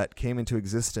customs that came into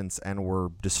existence and were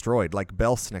destroyed, like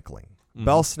bell-snickling.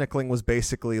 Bell-snickling was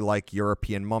basically like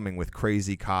European mumming with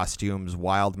crazy costumes,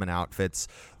 wildman outfits,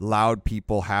 loud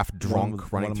people, half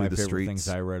drunk, running through the streets. One of my favorite things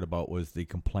I read about was the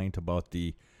complaint about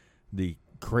the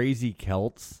crazy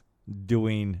Celts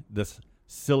doing this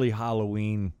silly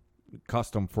Halloween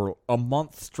custom for a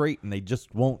month straight, and they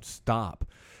just won't stop.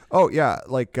 Oh, yeah,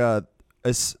 like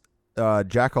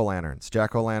jack-o'-lanterns.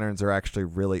 Jack-o'-lanterns are actually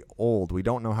really old. We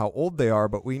don't know how old they are,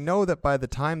 but we know that by the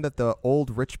time that the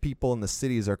old rich people in the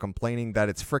cities are complaining that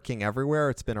it's freaking everywhere,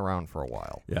 it's been around for a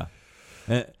while. Yeah.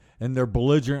 And they're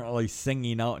belligerently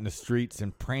singing out in the streets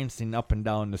and prancing up and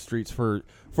down the streets for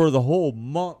the whole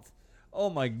month. Oh,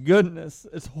 my goodness.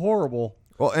 It's horrible.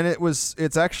 Well, and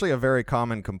it's actually a very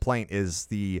common complaint is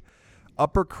the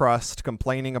upper crust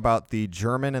complaining about the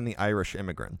German and the Irish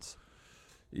immigrants.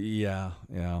 Yeah.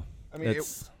 I mean,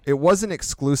 it wasn't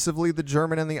exclusively the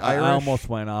German and the Irish. I almost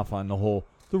went off on the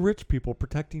rich people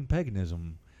protecting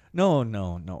paganism.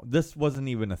 No. This wasn't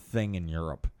even a thing in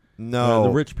Europe. No. The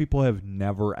rich people have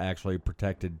never actually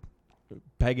protected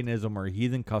paganism or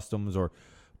heathen customs or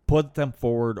put them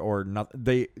forward or not.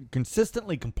 They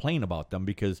consistently complain about them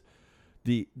because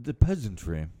the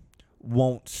peasantry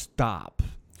won't stop.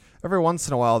 Every once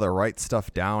in a while, they'll write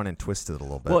stuff down and twist it a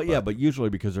little bit. Well, yeah, but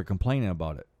usually because they're complaining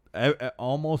about it.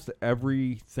 Almost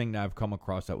everything that I've come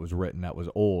across that was written that was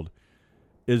old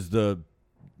is the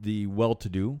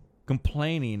well-to-do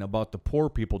complaining about the poor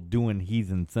people doing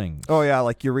heathen things. Oh, yeah,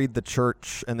 like you read the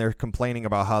church and they're complaining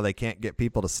about how they can't get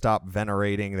people to stop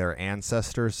venerating their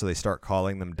ancestors, so they start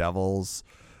calling them devils.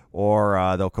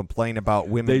 Or they'll complain about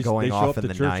women going off in the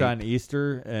night. They show up to church on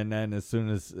Easter, and then as soon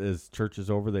as church is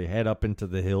over, they head up into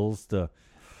the hills to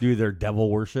do their devil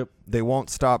worship. They won't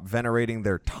stop venerating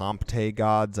their Tomte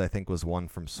gods, I think was one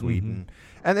from Sweden.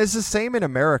 And it's the same in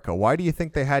America. Why do you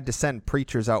think they had to send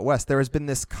preachers out west? There has been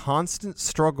this constant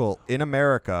struggle in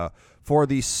America for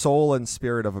the soul and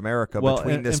spirit of America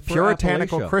between this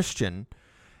puritanical Christian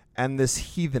and this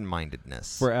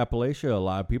heathen-mindedness. For Appalachia, a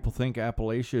lot of people think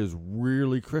Appalachia is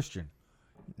really Christian.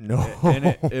 No.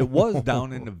 And it was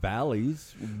down in the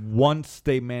valleys once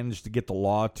they managed to get the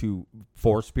law to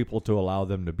force people to allow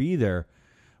them to be there.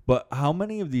 But how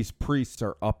many of these priests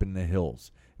are up in the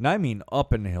hills? And I mean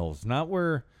up in the hills, not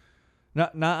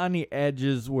on the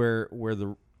edges where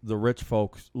the rich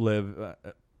folks live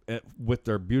with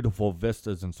their beautiful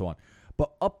vistas and so on.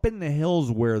 But up in the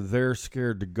hills where they're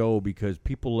scared to go because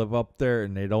people live up there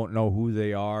and they don't know who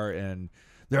they are, and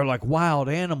they're like wild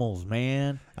animals,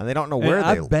 man. And they don't know where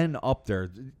they live. I've been up there.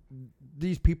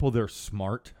 These people, they're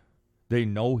smart. They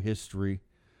know history.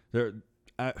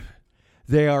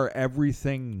 They are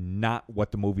everything not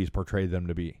what the movies portray them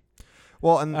to be.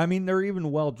 Well, and I mean, they're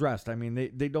even well dressed. I mean,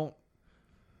 they don't,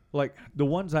 like, the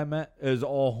ones I met is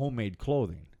all homemade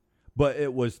clothing. But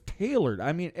it was tailored.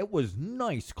 I mean, it was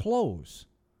nice clothes.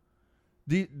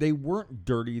 They weren't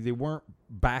dirty. They weren't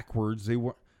backwards. They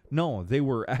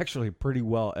were actually pretty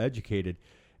well educated.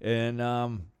 And,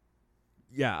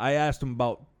 I asked them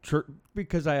about church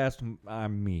because I asked them,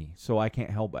 I'm me, so I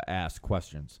can't help but ask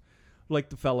questions. Like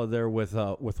the fella there with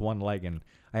one leg, and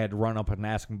I had to run up and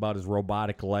ask him about his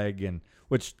robotic leg, and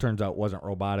which turns out wasn't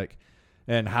robotic,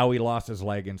 and how he lost his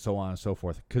leg and so on and so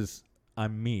forth. Because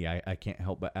I'm me. I can't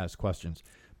help but ask questions.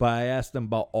 But I asked them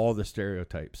about all the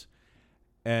stereotypes.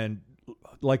 And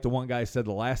like the one guy said,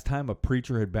 the last time a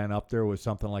preacher had been up there was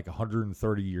something like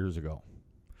 130 years ago.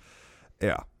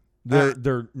 Yeah.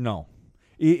 No.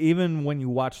 Even when you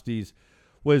watch these,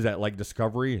 what is that, like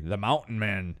Discovery? The Mountain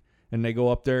Men. And they go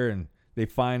up there and they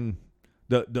find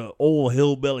the old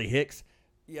hillbilly hicks.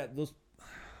 Yeah,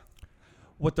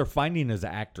 what they're finding is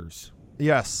actors.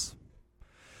 Yes.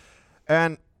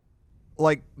 And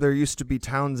like there used to be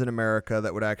towns in America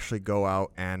that would actually go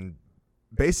out and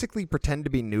basically pretend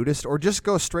to be nudist or just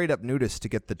go straight up nudist to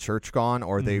get the church gone,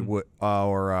 or they would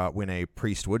when a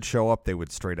priest would show up, they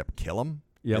would straight up kill him.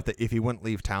 Yep. If he wouldn't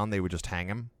leave town, they would just hang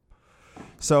him.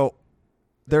 So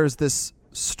there's this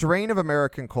strain of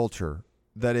American culture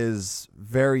that is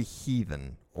very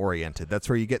heathen oriented. That's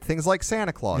where you get things like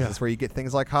Santa Claus. Yeah. That's where you get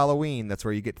things like Halloween. That's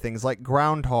where you get things like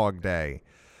Groundhog Day.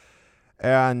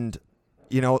 And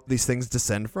these things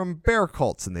descend from bear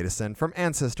cults, and they descend from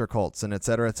ancestor cults, and et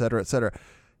cetera, et cetera, et cetera.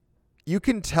 You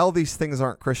can tell these things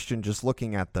aren't Christian just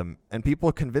looking at them, and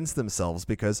people convince themselves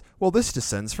because, well, this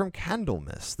descends from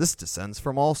Candlemas. This descends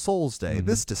from All Souls Day. Mm-hmm.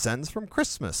 This descends from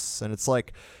Christmas. And it's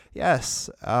like, yes,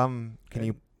 can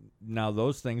you... Now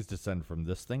those things descend from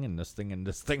this thing and this thing and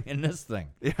this thing and this thing.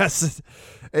 Yes.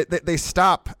 They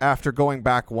stop after going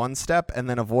back one step and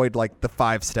then avoid like the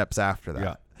 5 steps after that.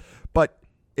 Yeah. But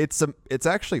it's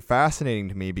actually fascinating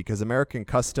to me because American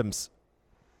customs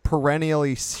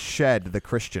perennially shed the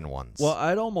Christian ones. Well,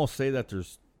 I'd almost say that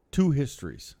there's 2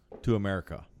 histories to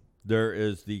America. There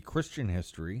is the Christian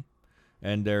history,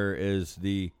 and there is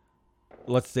the,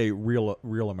 let's say, real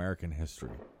American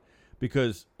history.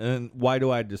 And why do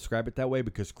I describe it that way?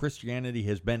 Because Christianity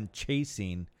has been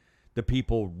chasing the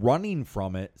people running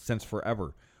from it since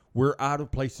forever. We're out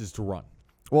of places to run.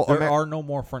 Well, there are no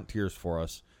more frontiers for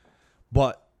us.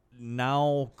 But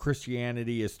now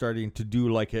Christianity is starting to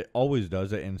do like it always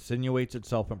does. It insinuates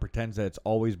itself and pretends that it's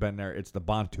always been there. It's the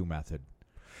Bantu method.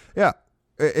 Yeah.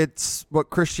 It's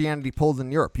what Christianity pulled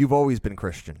in Europe. You've always been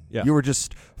Christian. Yeah. You were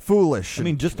just foolish. I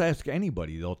mean, just ask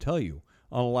anybody. They'll tell you.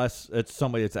 Unless it's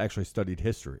somebody that's actually studied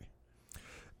history.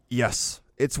 Yes.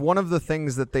 It's one of the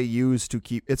things that they use to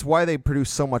keep... It's why they produce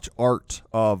so much art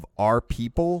of our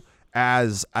people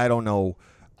as, I don't know,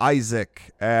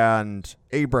 Isaac and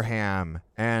Abraham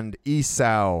and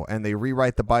Esau, and they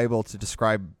rewrite the Bible to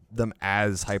describe them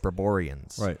as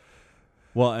Hyperboreans. Right.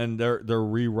 Well, and they're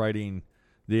rewriting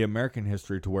the American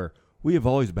history to where we have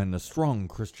always been a strong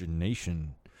Christian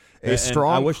nation.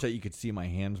 I wish that you could see my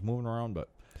hands moving around, but...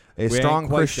 A strong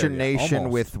Christian nation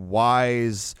with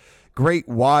great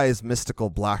wise, mystical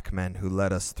black men who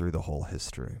led us through the whole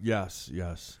history. Yes.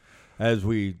 As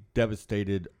we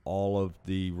devastated all of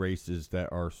the races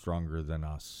that are stronger than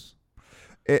us.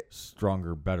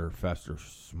 Stronger, better, faster,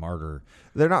 smarter.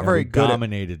 They're not very good.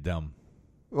 Dominated them.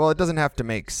 Well, it doesn't have to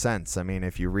make sense. I mean,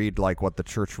 if you read like what the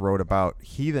church wrote about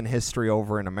heathen history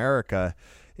over in America,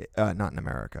 not in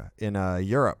America, in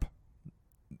Europe,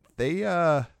 they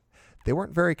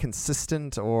weren't very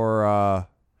consistent or...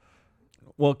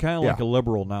 well, kind of like a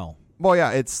liberal now. Well,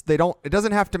 yeah, it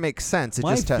doesn't have to make sense. It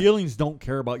My just feelings don't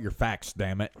care about your facts,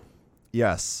 damn it.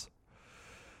 Yes.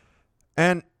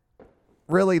 And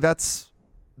really that's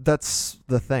the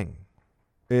thing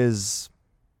is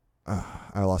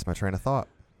I lost my train of thought.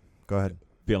 Go ahead.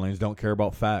 Feelings don't care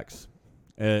about facts.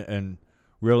 And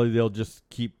really they'll just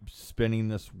keep spinning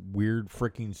this weird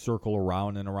freaking circle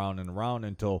around and around and around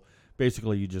until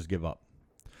basically you just give up.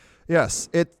 Yes,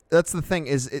 that's the thing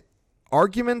is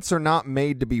arguments are not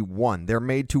made to be won. They're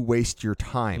made to waste your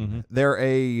time. Mm-hmm. They're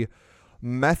a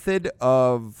method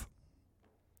of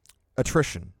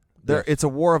attrition. Yes. It's a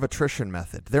war of attrition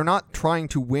method. They're not trying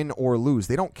to win or lose.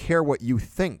 They don't care what you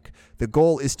think. The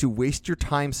goal is to waste your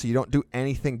time so you don't do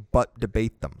anything but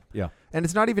debate them. Yeah. And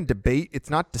it's not even debate. It's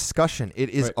not discussion. It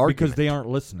is Right, argument. because they aren't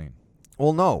listening.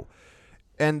 Well, no.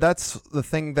 And that's the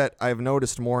thing that I've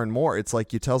noticed more and more. It's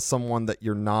like you tell someone that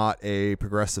you're not a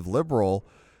progressive liberal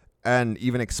and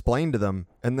even explain to them,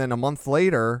 and then a month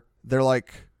later, they're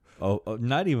like... Oh,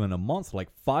 not even a month,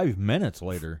 like 5 minutes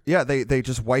later. Yeah, they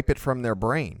just wipe it from their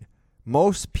brain.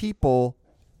 Most people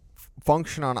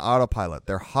function on autopilot.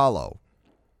 They're hollow.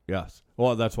 Yes.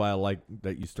 Well, that's why I like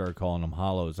that you started calling them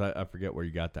hollows. I forget where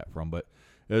you got that from, but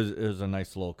it was a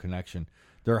nice little connection.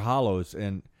 They're hollows,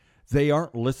 and they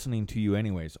aren't listening to you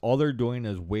anyways. All they're doing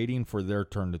is waiting for their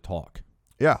turn to talk.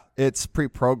 Yeah, it's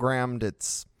pre-programmed.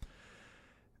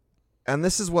 And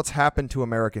this is what's happened to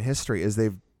American history is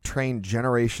they've trained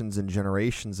generations and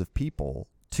generations of people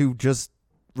to just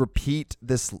repeat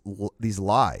these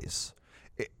lies.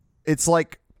 It's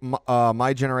like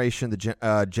my generation,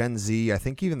 the Gen Z, I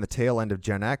think even the tail end of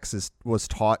Gen X was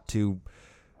taught to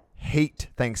hate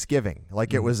Thanksgiving.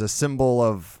 Like it was a symbol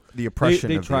of the oppression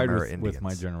they of tried the Indians. with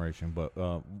my generation, but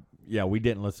yeah, we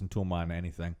didn't listen to them on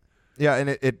anything. Yeah, and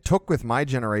it took with my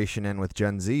generation and with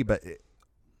Gen Z, but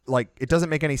it doesn't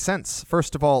make any sense.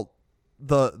 First of all,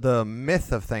 the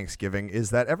myth of Thanksgiving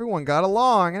is that everyone got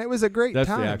along and it was a great time.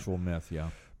 That's the actual myth, yeah.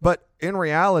 But in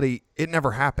reality, it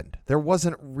never happened. There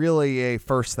wasn't really a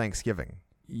first Thanksgiving.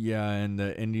 Yeah, and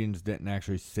the Indians didn't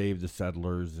actually save the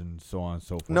settlers and so on and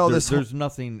so forth. No, there's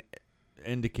nothing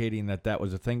indicating that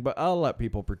was a thing, but I'll let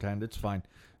people pretend it's fine.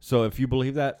 So if you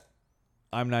believe that,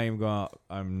 I'm not even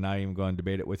going to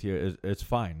debate it with you. It's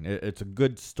fine. It's a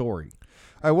good story.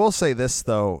 I will say this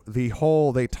though: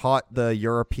 they taught the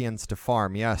Europeans to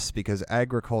farm, yes, because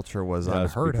agriculture was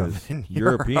unheard of in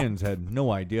Europeans Europe. had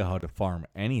no idea how to farm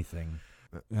anything.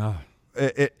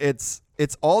 It's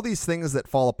all these things that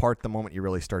fall apart the moment you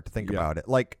really start to think about it.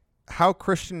 Like how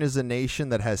Christian is a nation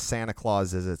that has Santa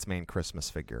Claus as its main Christmas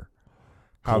figure.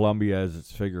 Columbia as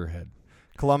its figurehead.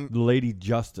 Lady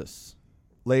Justice.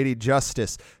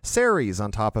 Ceres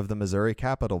on top of the Missouri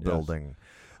Capitol building.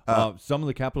 Some of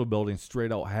the Capitol buildings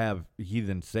straight out have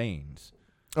heathen sayings.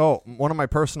 Oh, one of my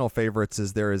personal favorites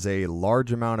is there is a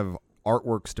large amount of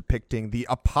artworks depicting the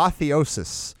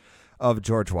apotheosis of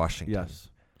George Washington. Yes.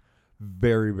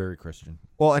 Very, very Christian.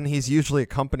 Well, and he's usually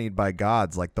accompanied by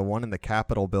gods. Like the one in the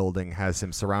Capitol building has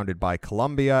him surrounded by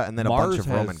Columbia and then Mars a bunch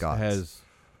of Roman gods.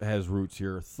 Has roots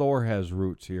here. Thor has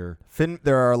roots here.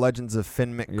 There are legends of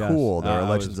Finn McCool. There are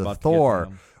legends of Thor.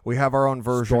 We have our own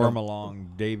version.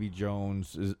 Stormalong, Davy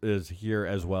Jones is here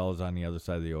as well as on the other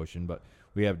side of the ocean. But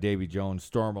we have Davy Jones,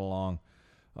 Stormalong,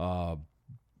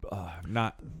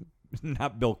 not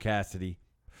Bill Cassidy.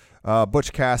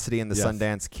 Butch Cassidy and the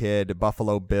Sundance Kid,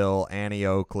 Buffalo Bill, Annie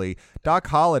Oakley. Doc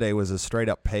Holliday was a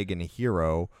straight-up pagan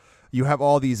hero. You have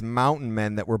all these mountain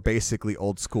men that were basically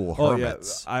old-school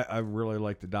hermits. Oh, yeah. I really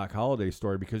like the Doc Holliday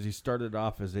story because he started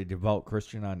off as a devout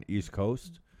Christian on the East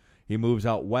Coast. He moves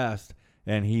out west,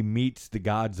 and he meets the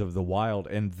gods of the wild,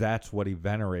 and that's what he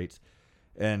venerates.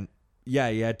 And, yeah,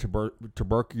 he had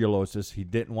tuberculosis. He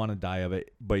didn't want to die of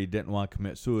it, but he didn't want to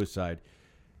commit suicide.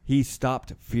 He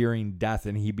stopped fearing death,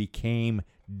 and he became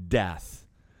death.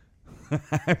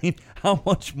 I mean, how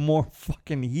much more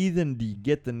fucking heathen do you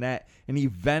get than that? And he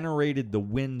venerated the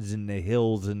winds and the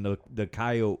hills and the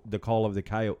coyote, the call of the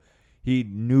coyote. He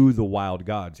knew the wild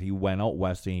gods. He went out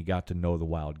west and he got to know the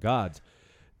wild gods.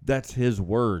 That's his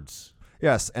words.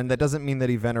 Yes, and that doesn't mean that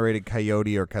he venerated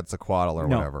Coyote or Quetzalcoatl or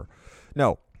whatever.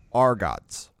 No, our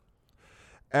gods.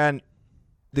 And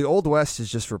the Old West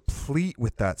is just replete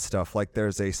with that stuff. Like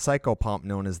there's a psychopomp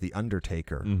known as the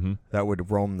Undertaker that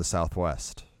would roam the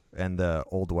Southwest and the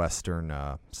Old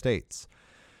Western states.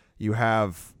 You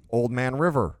have Old Man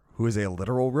River, who is a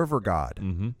literal river god.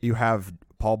 You have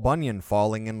Paul Bunyan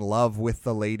falling in love with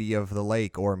the Lady of the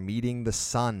Lake or meeting the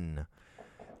sun.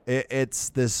 It's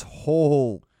this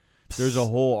whole There's a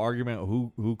whole argument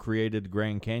who created the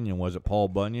Grand Canyon. Was it Paul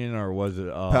Bunyan or was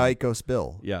it Pecos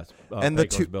Bill. Yes, And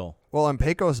Pecos Bill. Well, and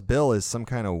Pecos Bill is some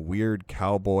kind of weird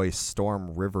cowboy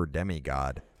storm river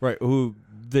demigod. Right, who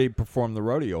they perform the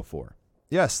rodeo for.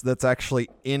 Yes, that's actually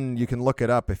you can look it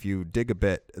up if you dig a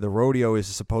bit. The rodeo is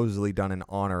supposedly done in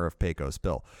honor of Pecos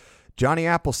Bill. Johnny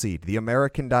Appleseed, the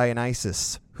American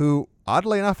Dionysus, who,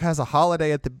 oddly enough, has a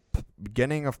holiday at the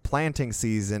beginning of planting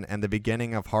season and the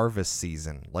beginning of harvest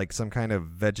season, like some kind of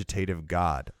vegetative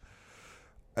god.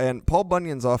 And Paul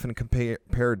Bunyan's often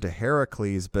compared to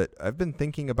Heracles, but I've been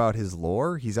thinking about his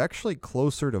lore. He's actually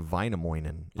closer to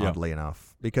Wainamoinen, oddly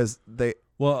enough, because they...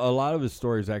 Well, a lot of his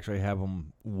stories actually have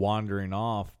him wandering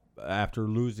off after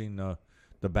losing the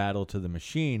battle to the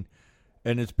machine,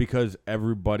 and it's because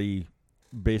everybody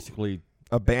basically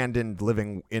abandoned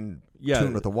living in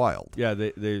tune with the wild. Yeah,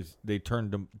 they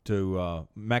turned to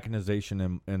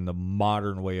mechanization in the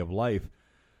modern way of life,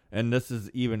 and this is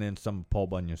even in some of Paul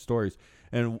Bunyan stories.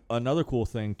 And another cool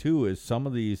thing too is some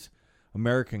of these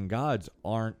American gods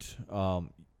aren't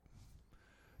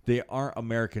they aren't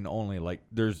American only. Like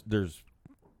there's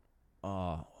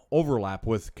overlap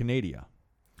with Canada.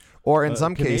 Or in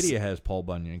some cases, Canada has Paul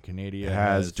Bunyan. Canada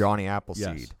has Johnny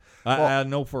Appleseed. Yes. I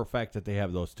know for a fact that they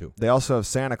have those two. They also have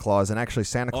Santa Claus, and actually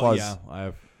Santa Claus... yeah,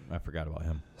 I forgot about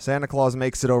him. Santa Claus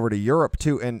makes it over to Europe,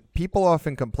 too, and people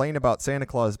often complain about Santa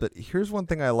Claus, but here's one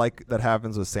thing I like that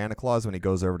happens with Santa Claus when he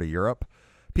goes over to Europe.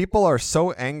 People are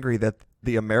so angry that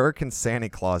the American Santa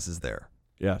Claus is there.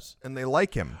 Yes. And they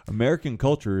like him. American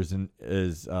culture is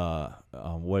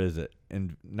what is it?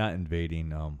 Not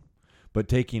invading, but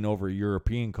taking over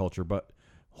European culture. But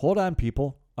hold on,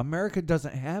 people. America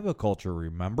doesn't have a culture,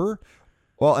 remember?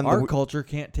 Well, and our culture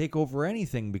can't take over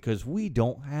anything because we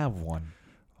don't have one.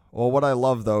 Well, what I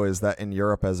love, though, is that in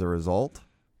Europe, as a result,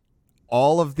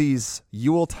 all of these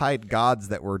Yuletide gods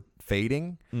that were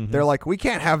fading, they're like, we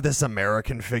can't have this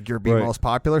American figure be most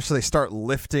popular, so they start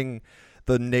lifting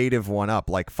the native one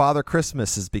up. Like Father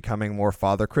Christmas is becoming more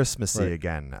Father Christmassy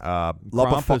again.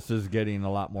 Krampus is getting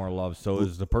a lot more love, so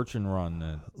is the Perchen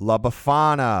Run. La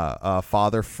Befana,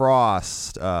 Father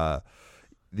Frost, the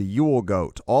Yule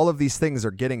Goat. All of these things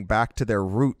are getting back to their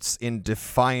roots in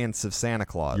defiance of Santa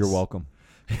Claus. You're welcome.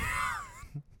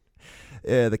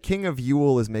 The King of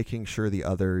Yule is making sure the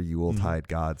other Yuletide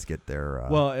gods get their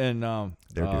their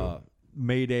due.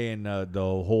 Mayday and the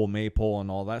whole maypole and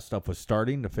all that stuff was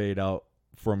starting to fade out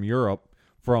from Europe,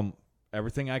 from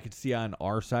everything I could see on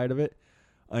our side of it,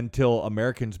 until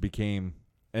Americans became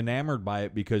enamored by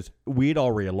it because we'd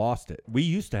already lost it. We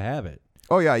used to have it.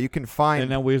 Oh yeah, you can find.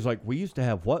 And then we was like, we used to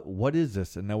have what? What is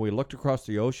this? And then we looked across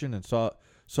the ocean and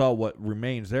saw what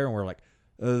remains there, and we're like,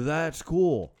 that's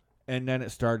cool. And then it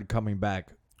started coming back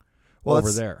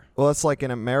over there. Well, it's like in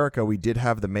America, we did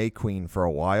have the May Queen for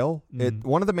a while.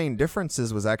 One of the main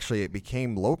differences was actually it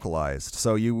became localized.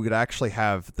 So you would actually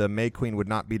have the May Queen would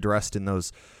not be dressed in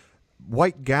those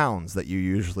white gowns that you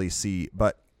usually see,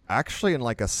 but actually in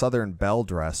like a Southern belle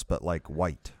dress, but like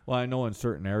white. Well, I know in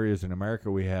certain areas in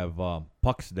America we have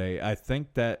Puck's Day. I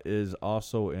think that is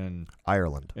also in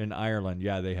Ireland. In Ireland,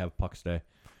 yeah, they have Puck's Day,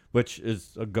 which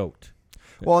is a goat.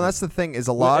 Well, and that's the thing is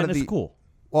a lot of it's cool.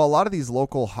 Well, a lot of these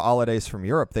local holidays from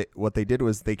Europe, what they did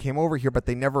was they came over here, but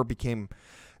they never became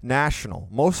national.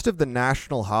 Most of the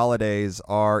national holidays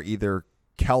are either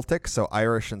Celtic, so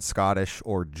Irish and Scottish,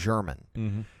 or German.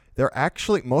 Mm-hmm. They're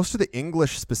actually most of the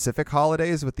English-specific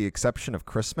holidays, with the exception of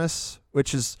Christmas,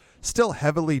 which is still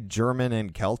heavily German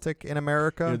and Celtic in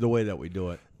America. Yeah, the way that we do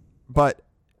it. But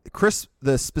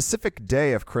the specific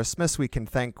day of Christmas, we can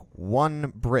thank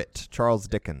one Brit, Charles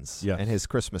Dickens, and his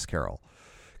Christmas Carol.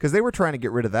 Because they were trying to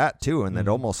get rid of that, too, and it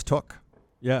almost took.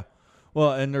 Yeah.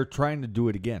 Well, and they're trying to do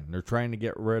it again. They're trying to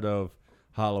get rid of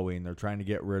Halloween. They're trying to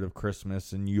get rid of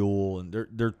Christmas and Yule. And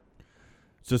their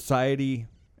society,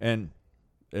 and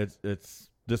it's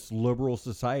this liberal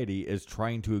society is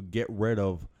trying to get rid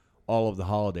of all of the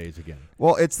holidays again.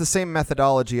 Well, it's the same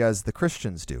methodology as the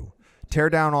Christians do. Tear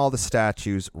down all the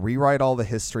statues, rewrite all the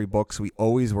history books. We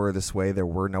always were this way. There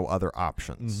were no other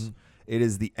options. Mm-hmm. It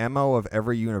is the MO of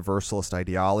every universalist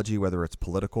ideology, whether it's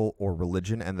political or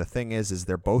religion. And the thing is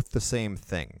they're both the same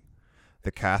thing.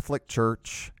 The Catholic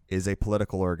Church is a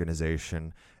political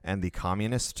organization, and the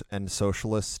communist and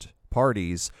socialist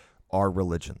parties are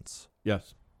religions.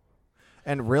 Yes.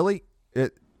 And really,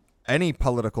 any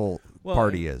political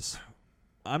party is.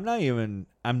 I'm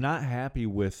not happy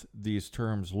with these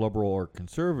terms liberal or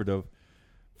conservative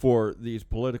for these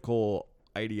political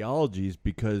ideologies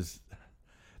because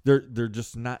they're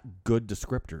just not good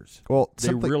descriptors. Well,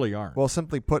 they really aren't. Well,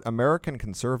 simply put, American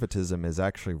conservatism is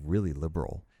actually really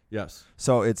liberal. Yes.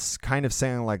 So it's kind of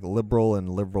saying like liberal and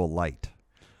liberal light.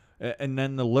 And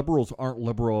then the liberals aren't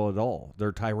liberal at all.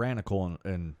 They're tyrannical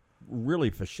and really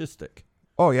fascistic.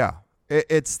 Oh, yeah.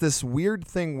 It's this weird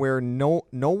thing where no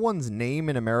one's name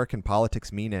in American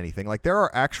politics mean anything. Like, there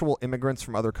are actual immigrants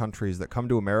from other countries that come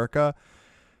to America,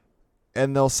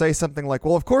 and they'll say something like,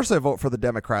 well, of course I vote for the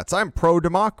Democrats. I'm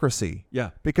pro-democracy.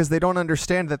 Yeah. Because they don't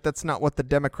understand that that's not what the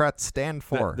Democrats stand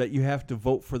for. That you have to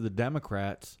vote for the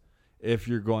Democrats if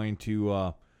you're going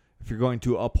to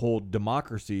uphold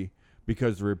democracy,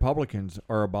 because the Republicans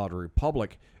are about a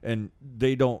republic, and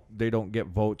they don't get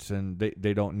votes, and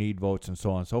they don't need votes, and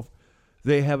so on and so forth.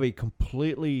 They have a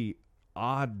completely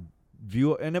odd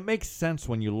view, and it makes sense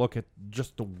when you look at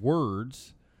just the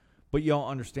words, but you don't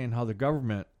understand how the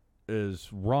government is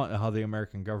run, how the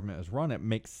American government is run. It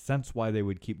makes sense why they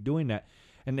would keep doing that,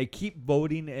 and they keep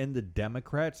voting in the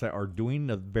Democrats that are doing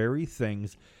the very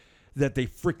things that they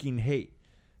freaking hate.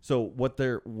 So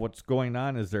what's going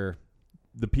on is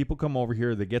the people come over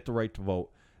here, they get the right to vote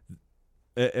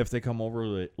if they come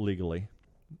over legally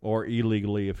or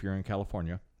illegally if you're in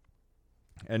California,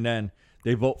 and then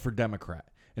they vote for Democrat,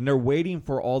 and they're waiting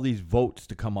for all these votes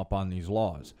to come up on these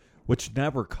laws, which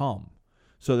never come.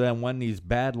 So then when these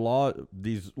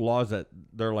laws that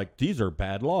they're like, these are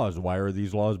bad laws, why are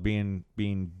these laws being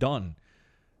done?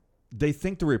 They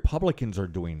think the Republicans are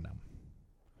doing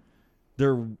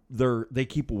them. They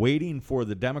keep waiting for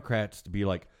the Democrats to be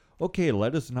like, okay,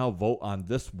 let us now vote on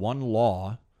this one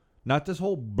law, not this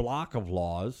whole block of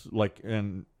laws, like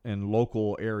in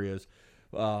local areas.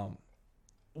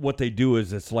 What they do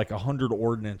is it's like 100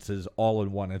 ordinances all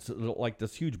in one. It's like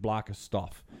this huge block of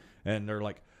stuff. And they're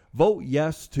like, vote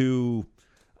yes to,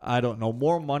 I don't know,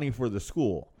 more money for the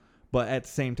school. But at the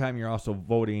same time, you're also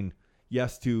voting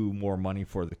yes to more money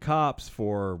for the cops,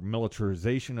 for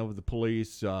militarization of the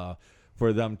police,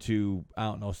 for them to, I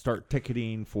don't know, start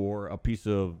ticketing for a piece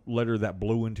of litter that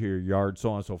blew into your yard, so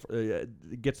on and so forth.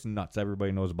 It gets nuts.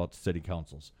 Everybody knows about the city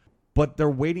councils. But they're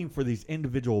waiting for these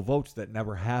individual votes that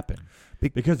never happen.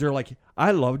 Because they're like,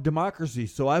 I love democracy,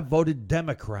 so I voted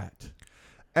Democrat.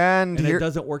 And it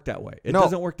doesn't work that way. It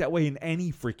doesn't work that way in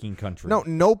any freaking country.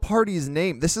 No party's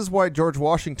name. This is why George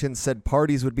Washington said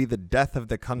parties would be the death of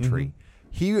the country. Mm-hmm.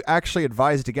 He actually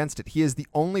advised against it. He is the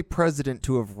only president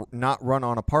to have not run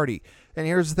on a party. And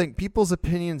here's the thing. People's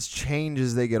opinions change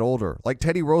as they get older. Like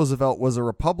Teddy Roosevelt was a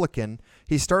Republican.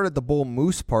 He started the Bull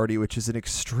Moose Party, which is an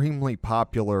extremely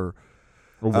popular...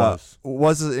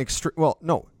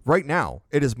 right now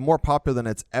it is more popular than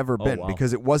it's ever been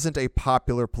because it wasn't a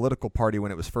popular political party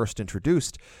when it was first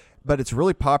introduced, but it's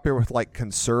really popular with like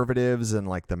conservatives and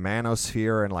like the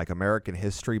manosphere and like American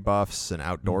history buffs and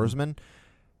outdoorsmen. Mm-hmm.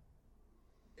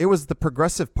 It was the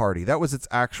Progressive Party. That was its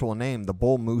actual name. The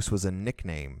Bull Moose was a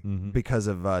nickname because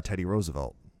of Teddy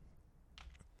Roosevelt.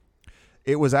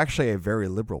 It was actually a very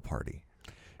liberal party.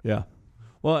 Yeah.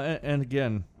 Well, and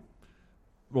again,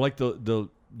 like the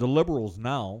liberals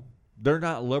now, they're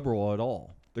not liberal at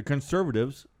all. The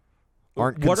conservatives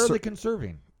aren't. What are they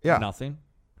conserving? Yeah, nothing.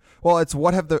 Well, it's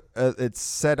what have the it's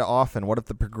said often. What if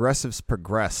the progressives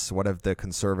progress? What have the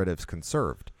conservatives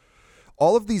conserved?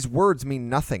 All of these words mean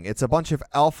nothing. It's a bunch of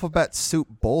alphabet soup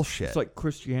bullshit. It's like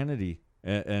Christianity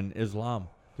and Islam,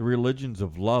 the religions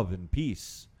of love and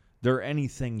peace. They're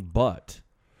anything but.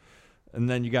 And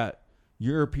then you got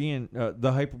European,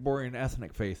 the Hyperborean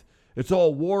ethnic faith. It's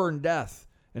all war and death.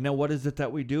 And then what is it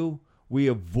that we do? We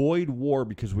avoid war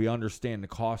because we understand the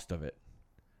cost of it.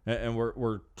 And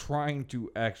we're trying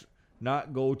to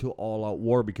not go to all-out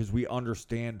war because we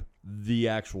understand the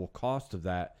actual cost of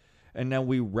that. And then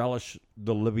we relish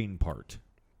the living part.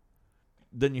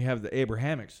 Then you have the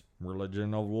Abrahamics,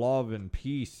 religion of love and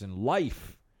peace and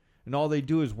life. And all they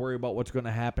do is worry about what's going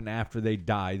to happen after they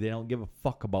die. They don't give a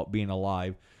fuck about being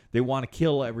alive. They want to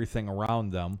kill everything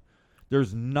around them.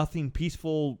 There's nothing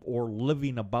peaceful or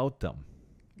living about them.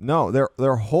 No,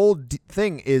 their whole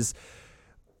thing is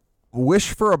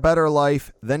wish for a better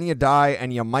life, then you die,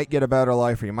 and you might get a better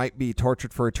life, or you might be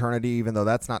tortured for eternity, even though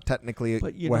that's not technically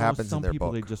what happens in their book. Some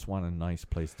people, they just want a nice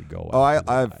place to go. Oh,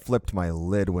 I've flipped my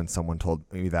lid when someone told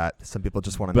me that. Some people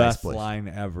just want a nice place. Best line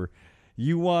ever.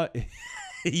 You want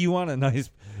a nice...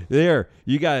 There,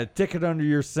 you got a ticket under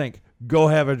your sink. Go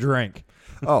have a drink.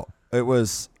 Oh, it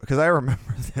was... Because I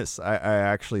remember this. I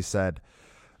actually said...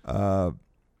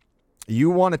 you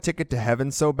want a ticket to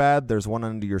heaven so bad, there's one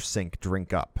under your sink.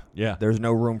 Drink up. Yeah. There's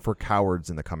no room for cowards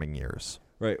in the coming years.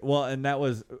 Right. Well, and that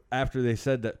was after they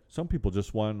said that some people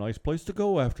just want a nice place to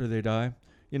go after they die.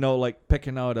 You know, like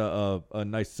picking out a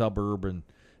nice suburb and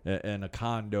a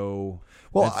condo.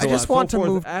 Well, so I just want to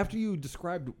move... After you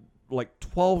described like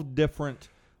 12 different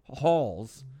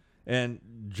halls and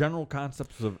general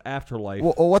concepts of afterlife.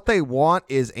 Well, what they want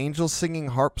is angels singing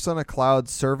harps on a cloud,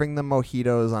 serving them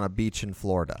mojitos on a beach in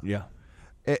Florida. Yeah.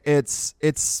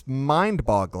 It's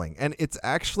mind-boggling, and it's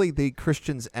actually the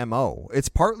Christians' MO. It's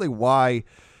partly why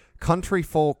country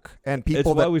folk and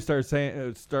people It's why we started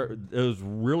saying it was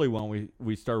really when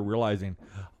we started realizing,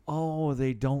 oh,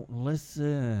 they don't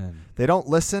listen. They don't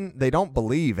listen. They don't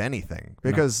believe anything,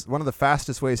 because one of the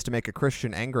fastest ways to make a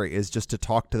Christian angry is just to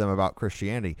talk to them about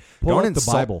Christianity. Pull Don't out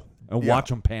the Bible and watch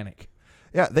them panic.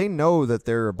 Yeah, they know that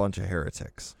they're a bunch of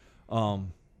heretics.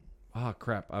 Oh,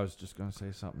 crap. I was just going to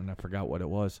say something, and I forgot what it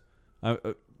was.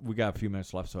 We got a few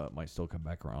minutes left, so it might still come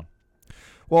back around.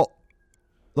 Well,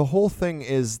 the whole thing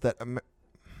is that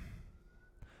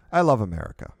I love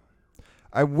America.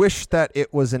 I wish that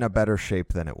it was in a better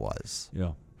shape than it was.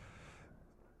 Yeah.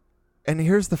 And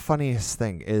here's the funniest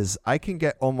thing is I can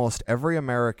get almost every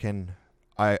American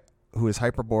who is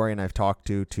Hyperborean I've talked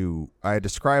to I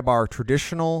describe our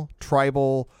traditional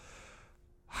tribal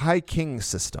high king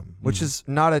system, which is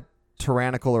not a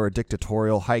tyrannical or a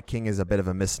dictatorial. High king is a bit of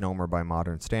a misnomer by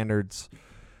modern standards.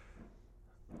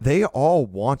 They all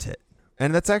want it.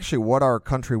 And that's actually what our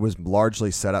country was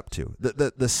largely set up to.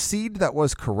 The seed that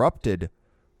was corrupted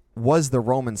was the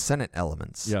Roman Senate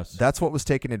elements. Yes. That's what was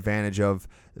taken advantage of.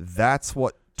 That's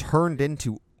what turned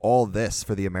into all this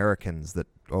for the Americans that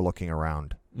are looking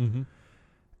around. Mm-hmm.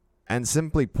 And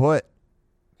simply put,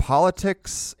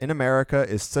 politics in America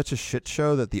is such a shit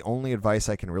show that the only advice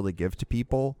I can really give to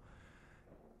people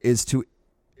is to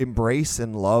embrace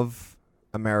and love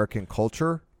American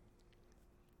culture.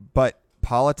 But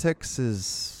politics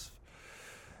is...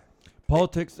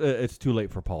 It's too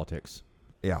late for politics.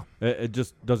 Yeah. It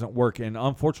just doesn't work. And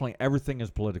unfortunately, everything is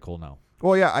political now.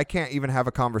 Well, yeah, I can't even have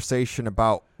a conversation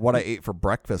about what I ate for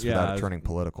breakfast without it turning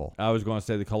political. I was going to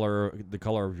say the color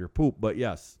of your poop, but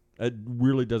yes, it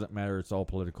really doesn't matter. It's all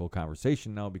political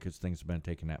conversation now because things have been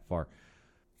taken that far.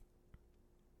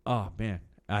 Oh, man.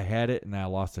 I had it and I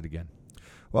lost it again.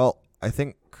 Well, I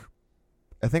think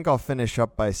I'll finish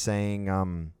up by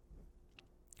saying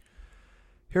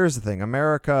here's the thing.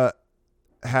 America,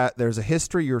 there's a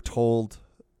history you're told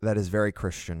that is very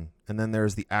Christian, and then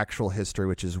there's the actual history,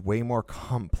 which is way more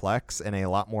complex and a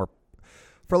lot more,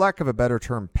 for lack of a better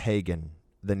term, pagan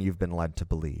than you've been led to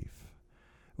believe.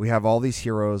 We have all these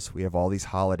heroes. We have all these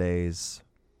holidays.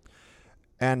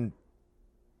 And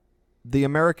the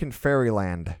American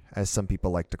fairyland, as some people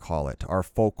like to call it, our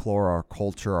folklore, our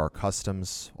culture, our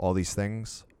customs, all these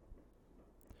things,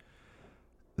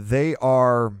 they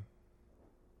are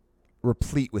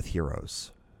replete with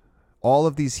heroes. All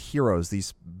of these heroes,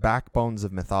 these backbones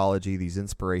of mythology, these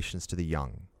inspirations to the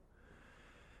young.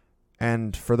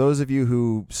 And for those of you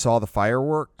who saw the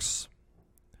fireworks,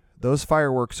 those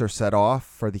fireworks are set off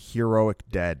for the heroic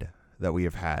dead that we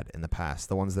have had in the past,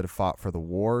 the ones that have fought for the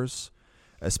wars,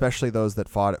 especially those that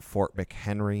fought at Fort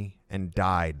McHenry and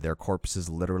died, their corpses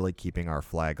literally keeping our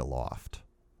flag aloft.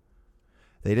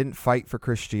 They didn't fight for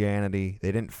Christianity.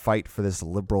 They didn't fight for this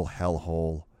liberal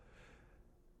hellhole.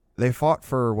 They fought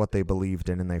for what they believed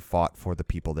in, and they fought for the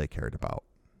people they cared about.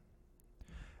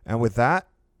 And with that,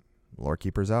 Lore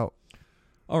Keeper's out.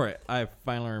 All right. I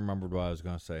finally remembered what I was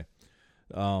going to say.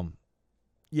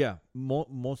 Yeah,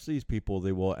 most of these people,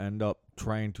 they will end up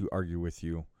trying to argue with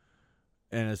you,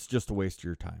 and it's just a waste of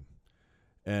your time.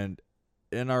 And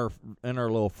in our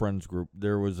little friends group,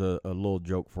 there was a little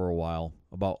joke for a while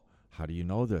about, how do you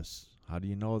know this? How do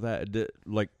you know that?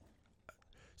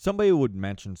 Somebody would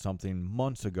mention something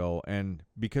months ago, and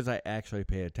because I actually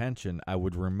pay attention, I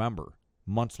would remember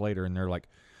months later, and they're like,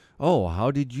 oh, how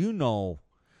did you know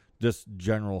this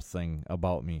general thing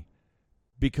about me?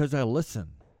 Because I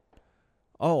listen.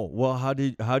 Oh, well, how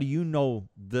do you know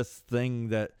this thing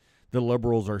that the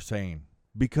liberals are saying?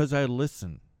 Because I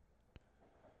listen.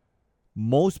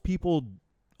 Most people,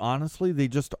 honestly, they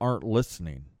just aren't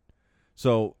listening.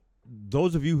 So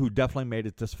those of you who definitely made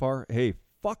it this far, hey,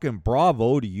 fucking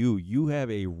bravo to you. You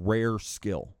have a rare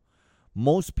skill.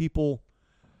 Most people,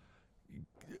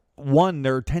 one,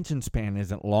 their attention span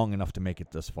isn't long enough to make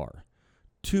it this far.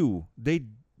 Two, they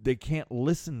can't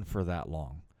listen for that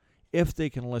long, if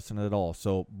they can listen at all.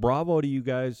 So bravo to you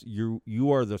guys.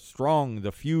 You are the strong,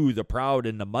 the few, the proud,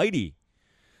 and the mighty.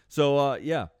 So,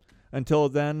 yeah, until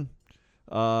then,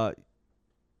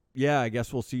 yeah, I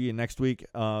guess we'll see you next week.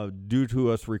 Due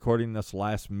to us recording this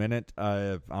last minute,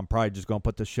 I'm probably just going to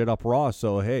put this shit up raw.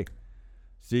 So, hey,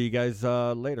 see you guys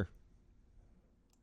later.